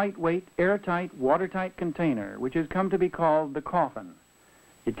shipped in a lightweight, airtight, watertight container, which has come to be called the coffin.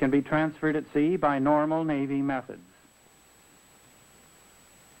 It can be transferred at sea by normal Navy methods.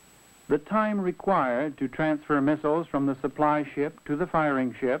 The time required to transfer missiles from the supply ship to the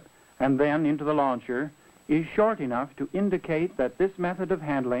firing ship and then into the launcher is short enough to indicate that this method of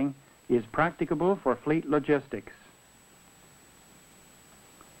handling is practicable for fleet logistics.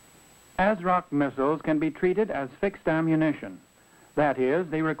 ASROC missiles can be treated as fixed ammunition. That is,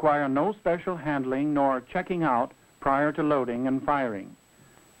 they require no special handling nor checking out prior to loading and firing.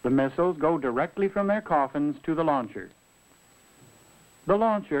 The missiles go directly from their coffins to the launcher. The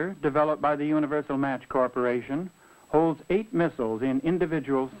launcher, developed by the Universal Match Corporation, holds 8 missiles in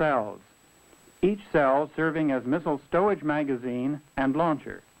individual cells, each cell serving as missile stowage magazine and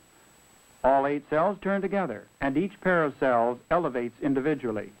launcher. All 8 cells turn together, and each pair of cells elevates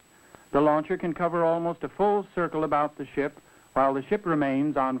individually. The launcher can cover almost a full circle about the ship, while the ship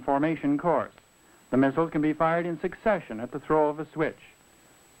remains on formation course. The missiles can be fired in succession at the throw of a switch.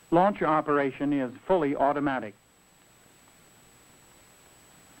 Launcher operation is fully automatic.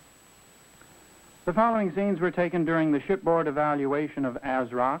 The following scenes were taken during the shipboard evaluation of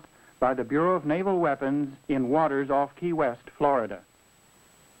ASROC by the Bureau of Naval Weapons in waters off Key West, Florida.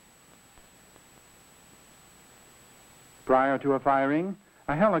 Prior to a firing,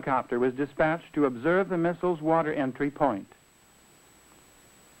 a helicopter was dispatched to observe the missile's water entry point.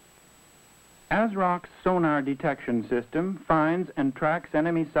 ASROC's sonar detection system finds and tracks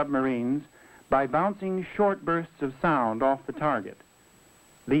enemy submarines by bouncing short bursts of sound off the target.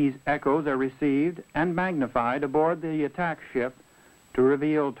 These echoes are received and magnified aboard the attack ship to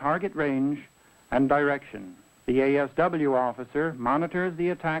reveal target range and direction. The ASW officer monitors the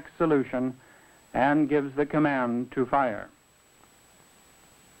attack solution and gives the command to fire.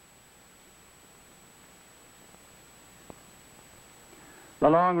 The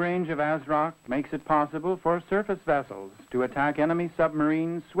long range of ASROC makes it possible for surface vessels to attack enemy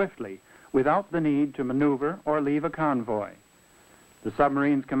submarines swiftly without the need to maneuver or leave a convoy. The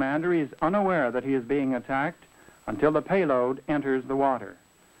submarine's commander is unaware that he is being attacked until the payload enters the water.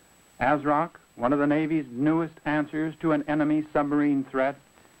 ASROC, one of the Navy's newest answers to an enemy submarine threat,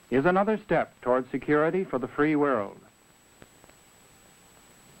 is another step toward security for the free world.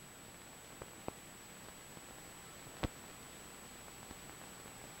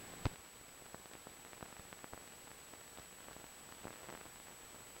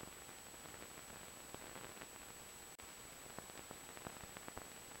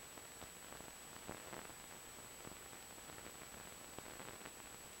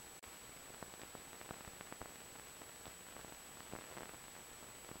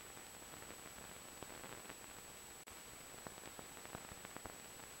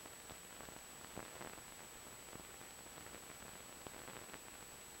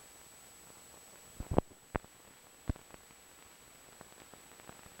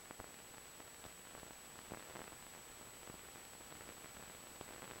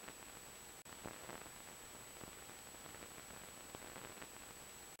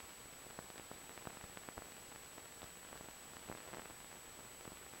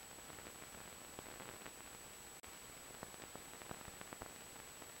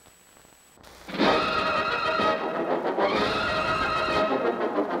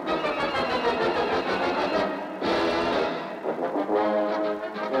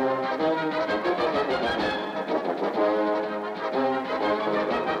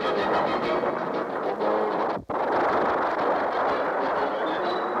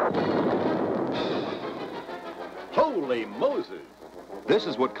 Holy Moses! This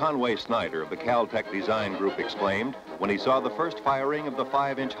is what Conway Snyder of the Caltech Design Group exclaimed when he saw the first firing of the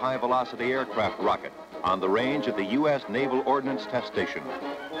 5-inch high-velocity aircraft rocket on the range at the U.S. Naval Ordnance Test Station.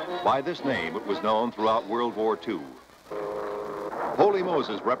 By this name, it was known throughout World War II. Holy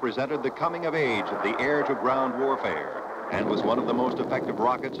Moses represented the coming of age of the air-to-ground warfare and was one of the most effective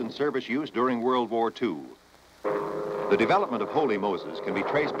rockets in service use during World War II. The development of Holy Moses can be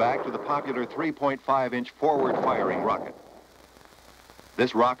traced back to the popular 3.5-inch forward-firing rocket.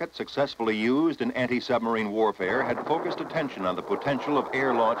 This rocket, successfully used in anti-submarine warfare, had focused attention on the potential of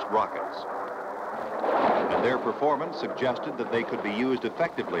air-launched rockets. And their performance suggested that they could be used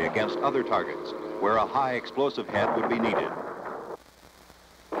effectively against other targets, where a high explosive head would be needed.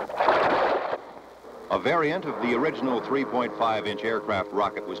 A variant of the original 3.5-inch aircraft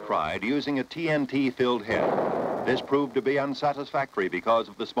rocket was tried using a TNT-filled head. This proved to be unsatisfactory because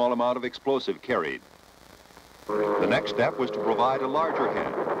of the small amount of explosive carried. The next step was to provide a larger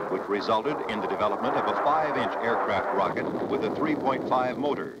head, which resulted in the development of a 5-inch aircraft rocket with a 3.5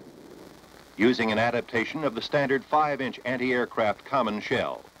 motor, using an adaptation of the standard 5-inch anti-aircraft common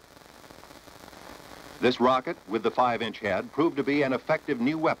shell. This rocket, with the 5-inch head, proved to be an effective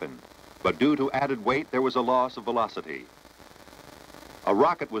new weapon, but due to added weight, there was a loss of velocity. A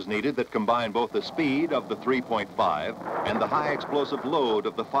rocket was needed that combined both the speed of the 3.5 and the high explosive load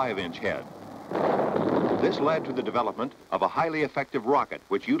of the 5-inch head. This led to the development of a highly effective rocket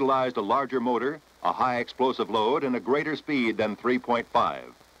which utilized a larger motor, a high explosive load, and a greater speed than 3.5.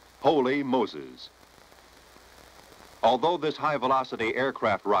 Holy Moses! Although this high-velocity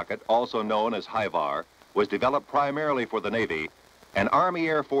aircraft rocket, also known as VAR, was developed primarily for the Navy, an Army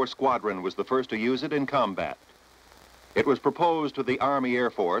Air Force squadron was the first to use it in combat. It was proposed to the Army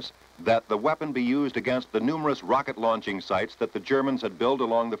Air Force that the weapon be used against the numerous rocket launching sites that the Germans had built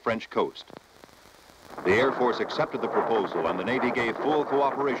along the French coast. The Air Force accepted the proposal and the Navy gave full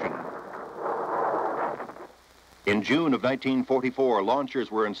cooperation. In June of 1944,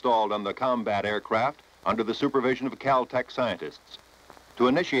 launchers were installed on the combat aircraft under the supervision of Caltech scientists. To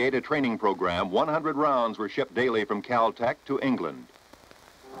initiate a training program, 100 rounds were shipped daily from Caltech to England.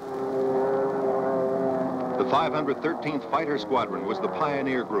 The 513th Fighter Squadron was the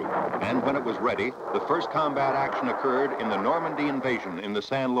pioneer group, and when it was ready, the first combat action occurred in the Normandy invasion in the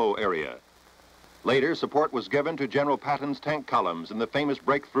Saint-Lô area. Later, support was given to General Patton's tank columns in the famous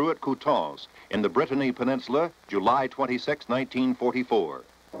breakthrough at Coutances in the Brittany Peninsula, July 26, 1944.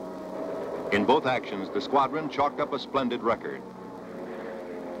 In both actions, the squadron chalked up a splendid record.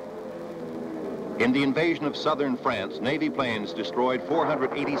 In the invasion of southern France, Navy planes destroyed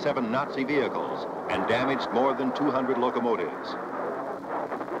 487 Nazi vehicles and damaged more than 200 locomotives.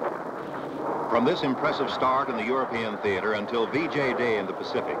 From this impressive start in the European theater until VJ Day in the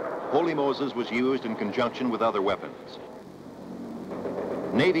Pacific, Holy Moses was used in conjunction with other weapons.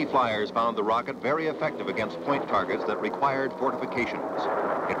 Navy flyers found the rocket very effective against point targets that required fortifications.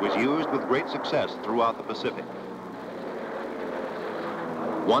 It was used with great success throughout the Pacific.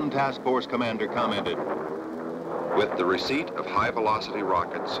 One task force commander commented, "With the receipt of high-velocity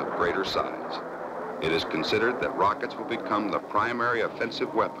rockets of greater size, it is considered that rockets will become the primary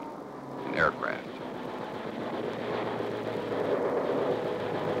offensive weapon in aircraft."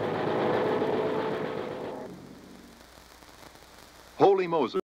 Holy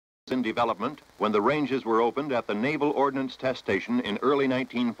Moses was in development when the ranges were opened at the Naval Ordnance Test Station in early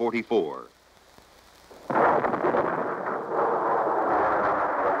 1944.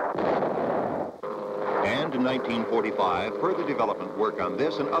 And in 1945, further development work on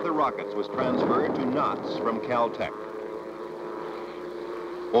this and other rockets was transferred to Knots from Caltech.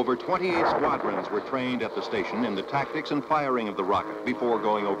 Over 28 squadrons were trained at the station in the tactics and firing of the rocket before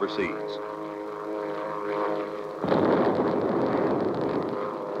going overseas.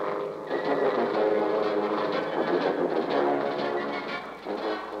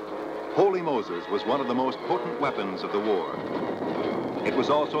 Holy Moses was one of the most potent weapons of the war. It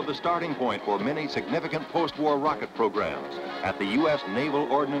was also the starting point for many significant post-war rocket programs at the U.S.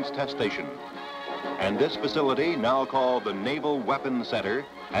 Naval Ordnance Test Station. And this facility, now called the Naval Weapons Center,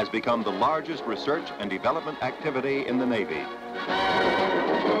 has become the largest research and development activity in the Navy.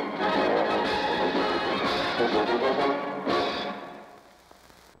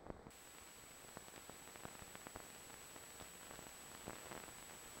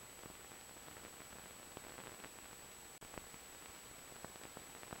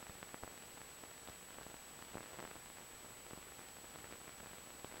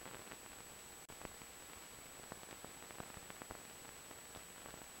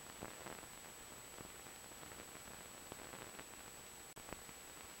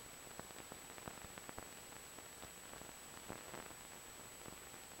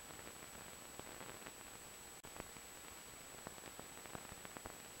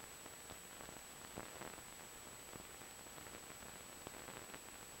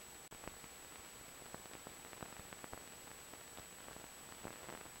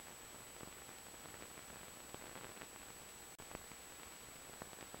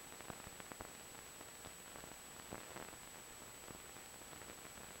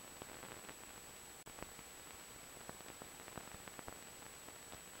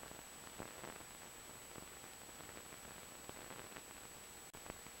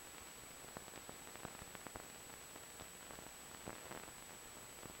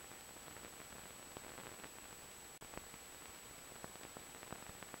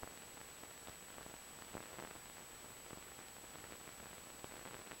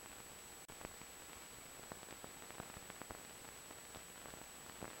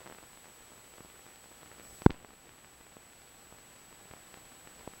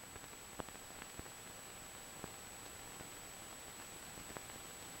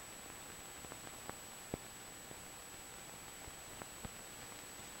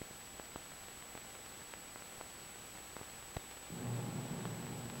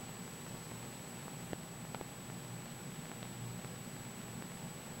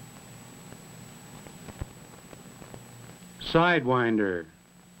 Sidewinder.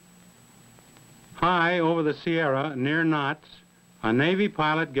 High over the Sierra, near Knots, a Navy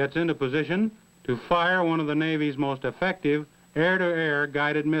pilot gets into position to fire one of the Navy's most effective air-to-air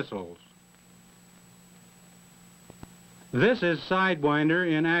guided missiles. This is Sidewinder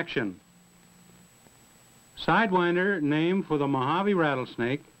in action. Sidewinder, named for the Mojave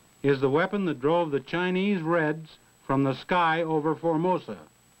rattlesnake, is the weapon that drove the Chinese Reds from the sky over Formosa.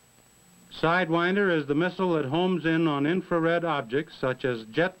 Sidewinder is the missile that homes in on infrared objects such as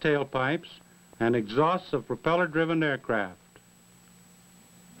jet tailpipes and exhausts of propeller-driven aircraft.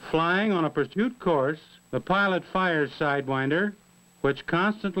 Flying on a pursuit course, the pilot fires Sidewinder, which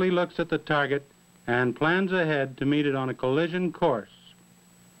constantly looks at the target and plans ahead to meet it on a collision course.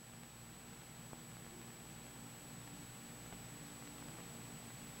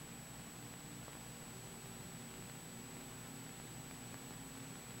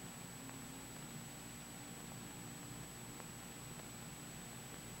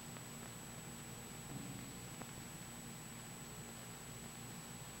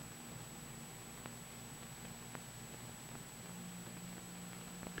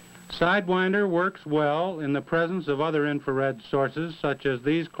 Sidewinder works well in the presence of other infrared sources such as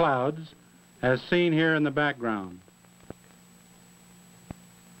these clouds, as seen here in the background.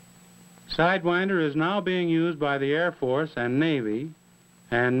 Sidewinder is now being used by the Air Force and Navy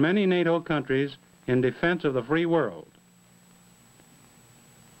and many NATO countries in defense of the free world.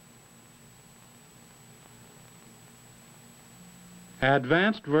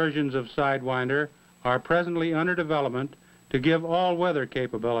 Advanced versions of Sidewinder are presently under development to give all-weather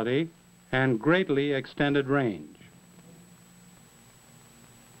capability and greatly extended range.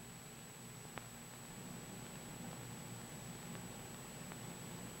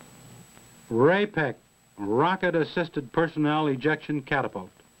 Racket, Rocket-Assisted Personnel Ejection Catapult,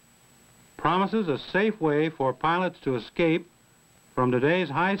 promises a safe way for pilots to escape from today's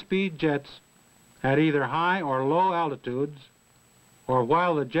high-speed jets at either high or low altitudes or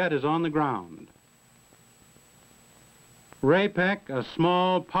while the jet is on the ground. Racket, a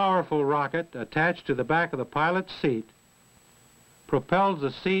small, powerful rocket attached to the back of the pilot's seat, propels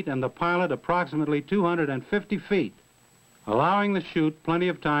the seat and the pilot approximately 250 feet, allowing the chute plenty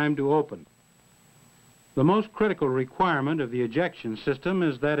of time to open. The most critical requirement of the ejection system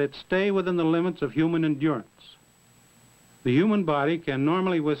is that it stay within the limits of human endurance. The human body can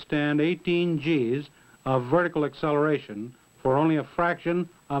normally withstand 18 Gs of vertical acceleration for only a fraction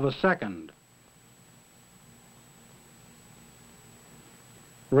of a second.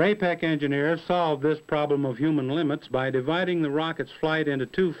 Racket engineers solved this problem of human limits by dividing the rocket's flight into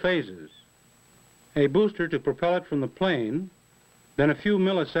two phases. A booster to propel it from the plane, then a few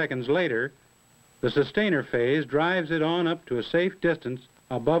milliseconds later, the sustainer phase drives it on up to a safe distance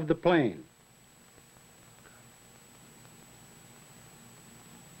above the plane.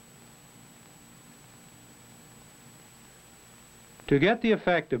 To get the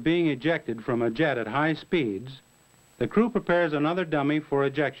effect of being ejected from a jet at high speeds, the crew prepares another dummy for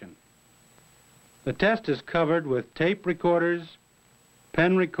ejection. The test is covered with tape recorders,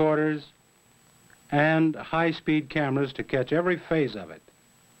 pen recorders, and high-speed cameras to catch every phase of it.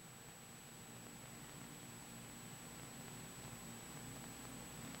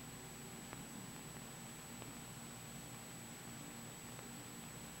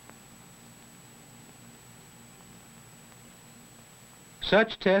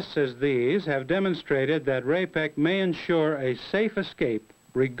 Such tests as these have demonstrated that Racket may ensure a safe escape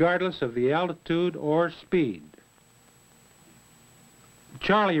regardless of the altitude or speed.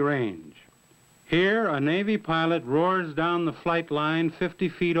 Charlie range. Here, a Navy pilot roars down the flight line 50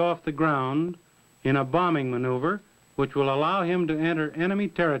 feet off the ground in a bombing maneuver which will allow him to enter enemy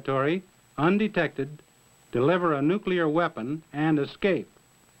territory undetected, deliver a nuclear weapon, and escape.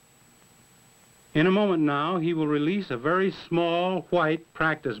 In a moment now, he will release a very small white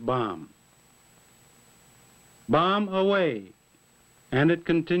practice bomb. Bomb away, and it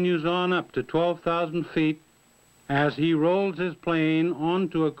continues on up to 12,000 feet as he rolls his plane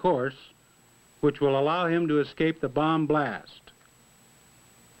onto a course which will allow him to escape the bomb blast.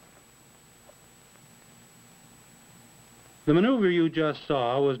 The maneuver you just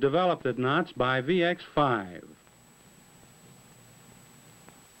saw was developed at Knott's by VX-5.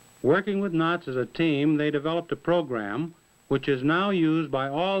 Working with Knott's as a team, they developed a program which is now used by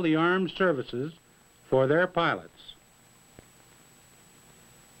all the armed services for their pilots.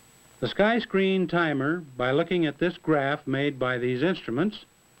 The sky screen timer, by looking at this graph made by these instruments,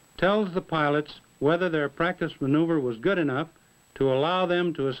 tells the pilots whether their practice maneuver was good enough to allow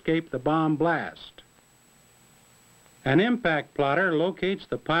them to escape the bomb blast. An impact plotter locates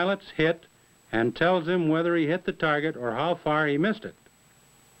the pilot's hit and tells him whether he hit the target or how far he missed it.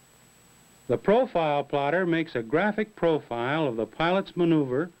 The profile plotter makes a graphic profile of the pilot's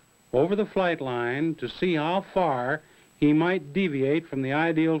maneuver over the flight line to see how far he might deviate from the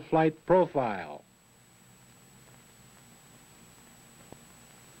ideal flight profile.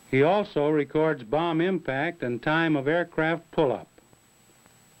 He also records bomb impact and time of aircraft pull-up.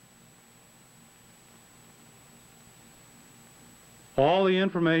 All the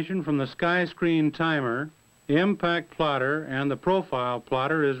information from the sky screen timer, impact plotter, and the profile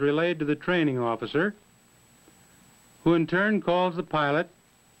plotter is relayed to the training officer, who in turn calls the pilot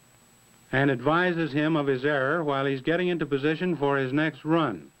and advises him of his error while he's getting into position for his next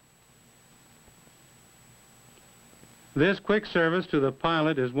run. This quick service to the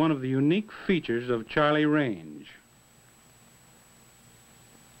pilot is one of the unique features of Charlie range.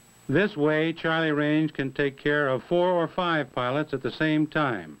 This way, Charlie range can take care of 4 or 5 pilots at the same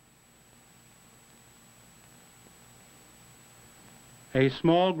time. A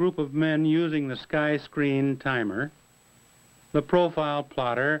small group of men using the sky screen timer, the profile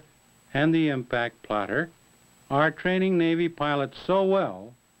plotter, and the impact plotter are training Navy pilots so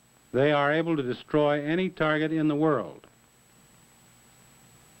well they are able to destroy any target in the world.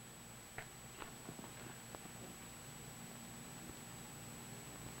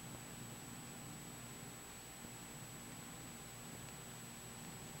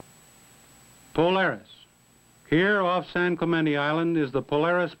 Polaris. Here off San Clemente Island is the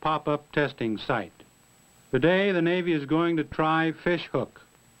Polaris pop-up testing site. Today the Navy is going to try fish hook,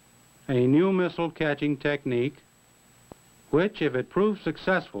 a new missile catching technique which, if it proves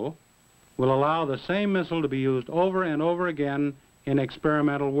successful, will allow the same missile to be used over and over again in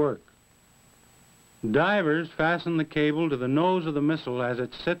experimental work. Divers fasten the cable to the nose of the missile as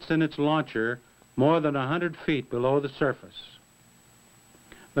it sits in its launcher more than 100 feet below the surface.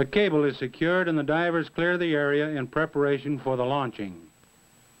 The cable is secured and the divers clear the area in preparation for the launching.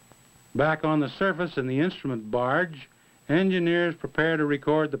 Back on the surface in the instrument barge, engineers prepare to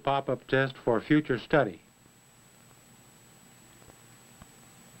record the pop-up test for future study.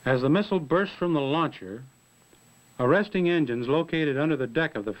 As the missile bursts from the launcher, arresting engines located under the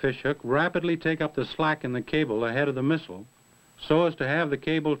deck of the fishhook rapidly take up the slack in the cable ahead of the missile so as to have the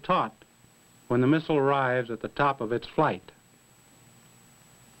cable taut when the missile arrives at the top of its flight.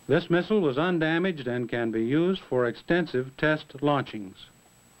 This missile was undamaged and can be used for extensive test launchings.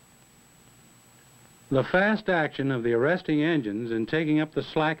 The fast action of the arresting engines in taking up the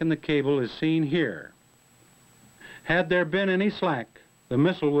slack in the cable is seen here. Had there been any slack, the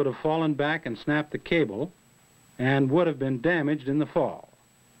missile would have fallen back and snapped the cable and would have been damaged in the fall.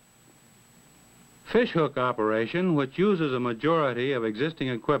 Fishhook operation, which uses a majority of existing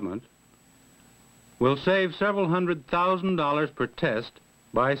equipment, will save several $100,000 per test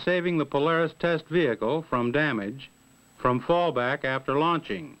by saving the Polaris test vehicle from damage from fallback after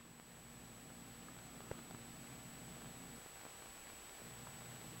launching.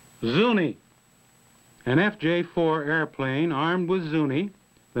 Zuni, an FJ-4 airplane armed with Zuni,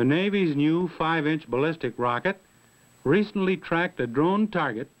 the Navy's new 5-inch ballistic rocket, recently tracked a drone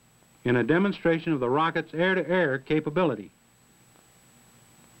target in a demonstration of the rocket's air-to-air capability.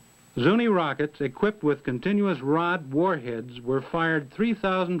 Zuni rockets equipped with continuous rod warheads were fired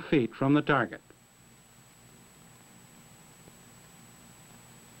 3,000 feet from the target.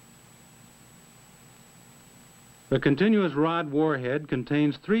 The continuous rod warhead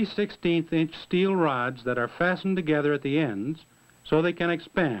contains 3/16-inch steel rods that are fastened together at the ends so they can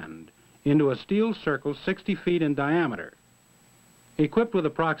expand into a steel circle 60 feet in diameter. Equipped with a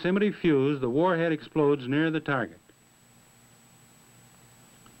proximity fuse, the warhead explodes near the target.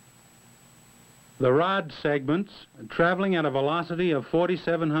 The rod segments, traveling at a velocity of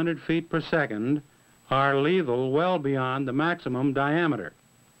 4,700 feet per second, are lethal well beyond the maximum diameter.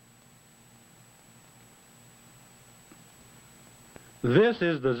 This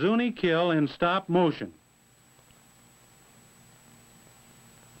is the Zuni kill in stop motion.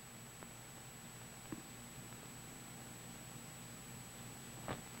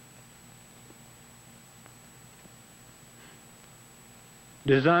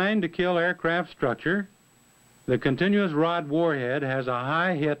 Designed to kill aircraft structure, the continuous rod warhead has a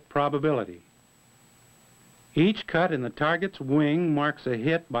high hit probability. Each cut in the target's wing marks a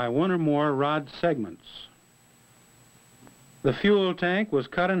hit by one or more rod segments. The fuel tank was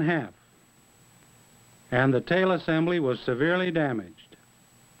cut in half, and the tail assembly was severely damaged.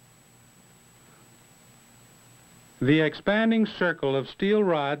 The expanding circle of steel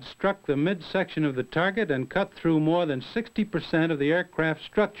rods struck the midsection of the target and cut through more than 60% of the aircraft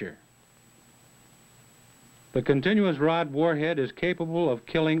structure. The continuous rod warhead is capable of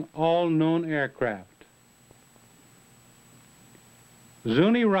killing all known aircraft.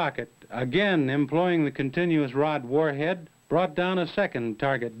 Zuni rocket, again employing the continuous rod warhead, brought down a second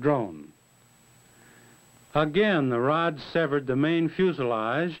target drone. Again, the rods severed the main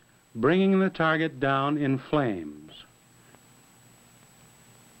fuselage, bringing the target down in flames.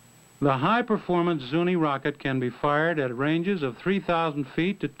 The high-performance Zuni rocket can be fired at ranges of 3,000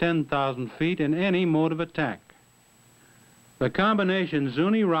 feet to 10,000 feet in any mode of attack. The combination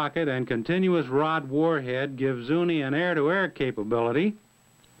Zuni rocket and continuous rod warhead gives Zuni an air-to-air capability,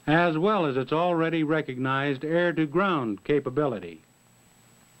 as well as its already recognized air-to-ground capability.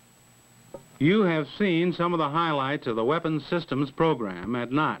 You have seen some of the highlights of the Weapons Systems program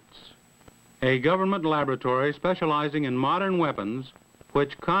at NOTS, a government laboratory specializing in modern weapons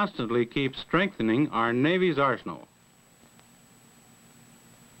which constantly keeps strengthening our Navy's arsenal.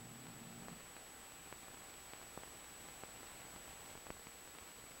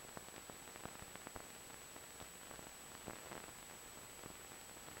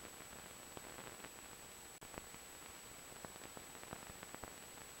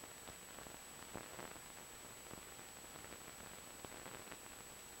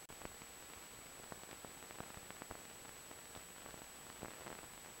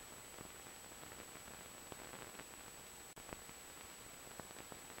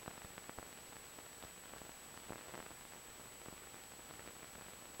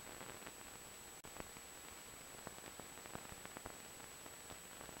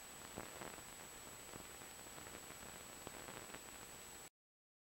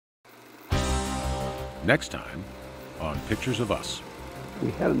 Next time on Pictures of Us.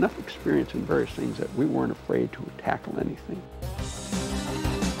 We had enough experience in various things that we weren't afraid to tackle anything.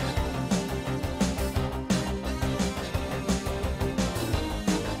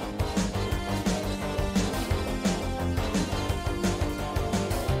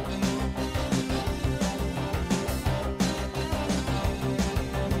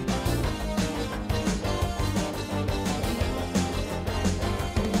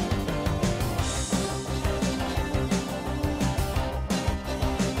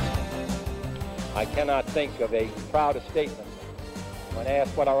 I cannot think of a prouder statement when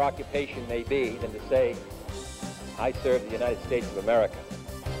asked what our occupation may be than to say, I serve the United States of America.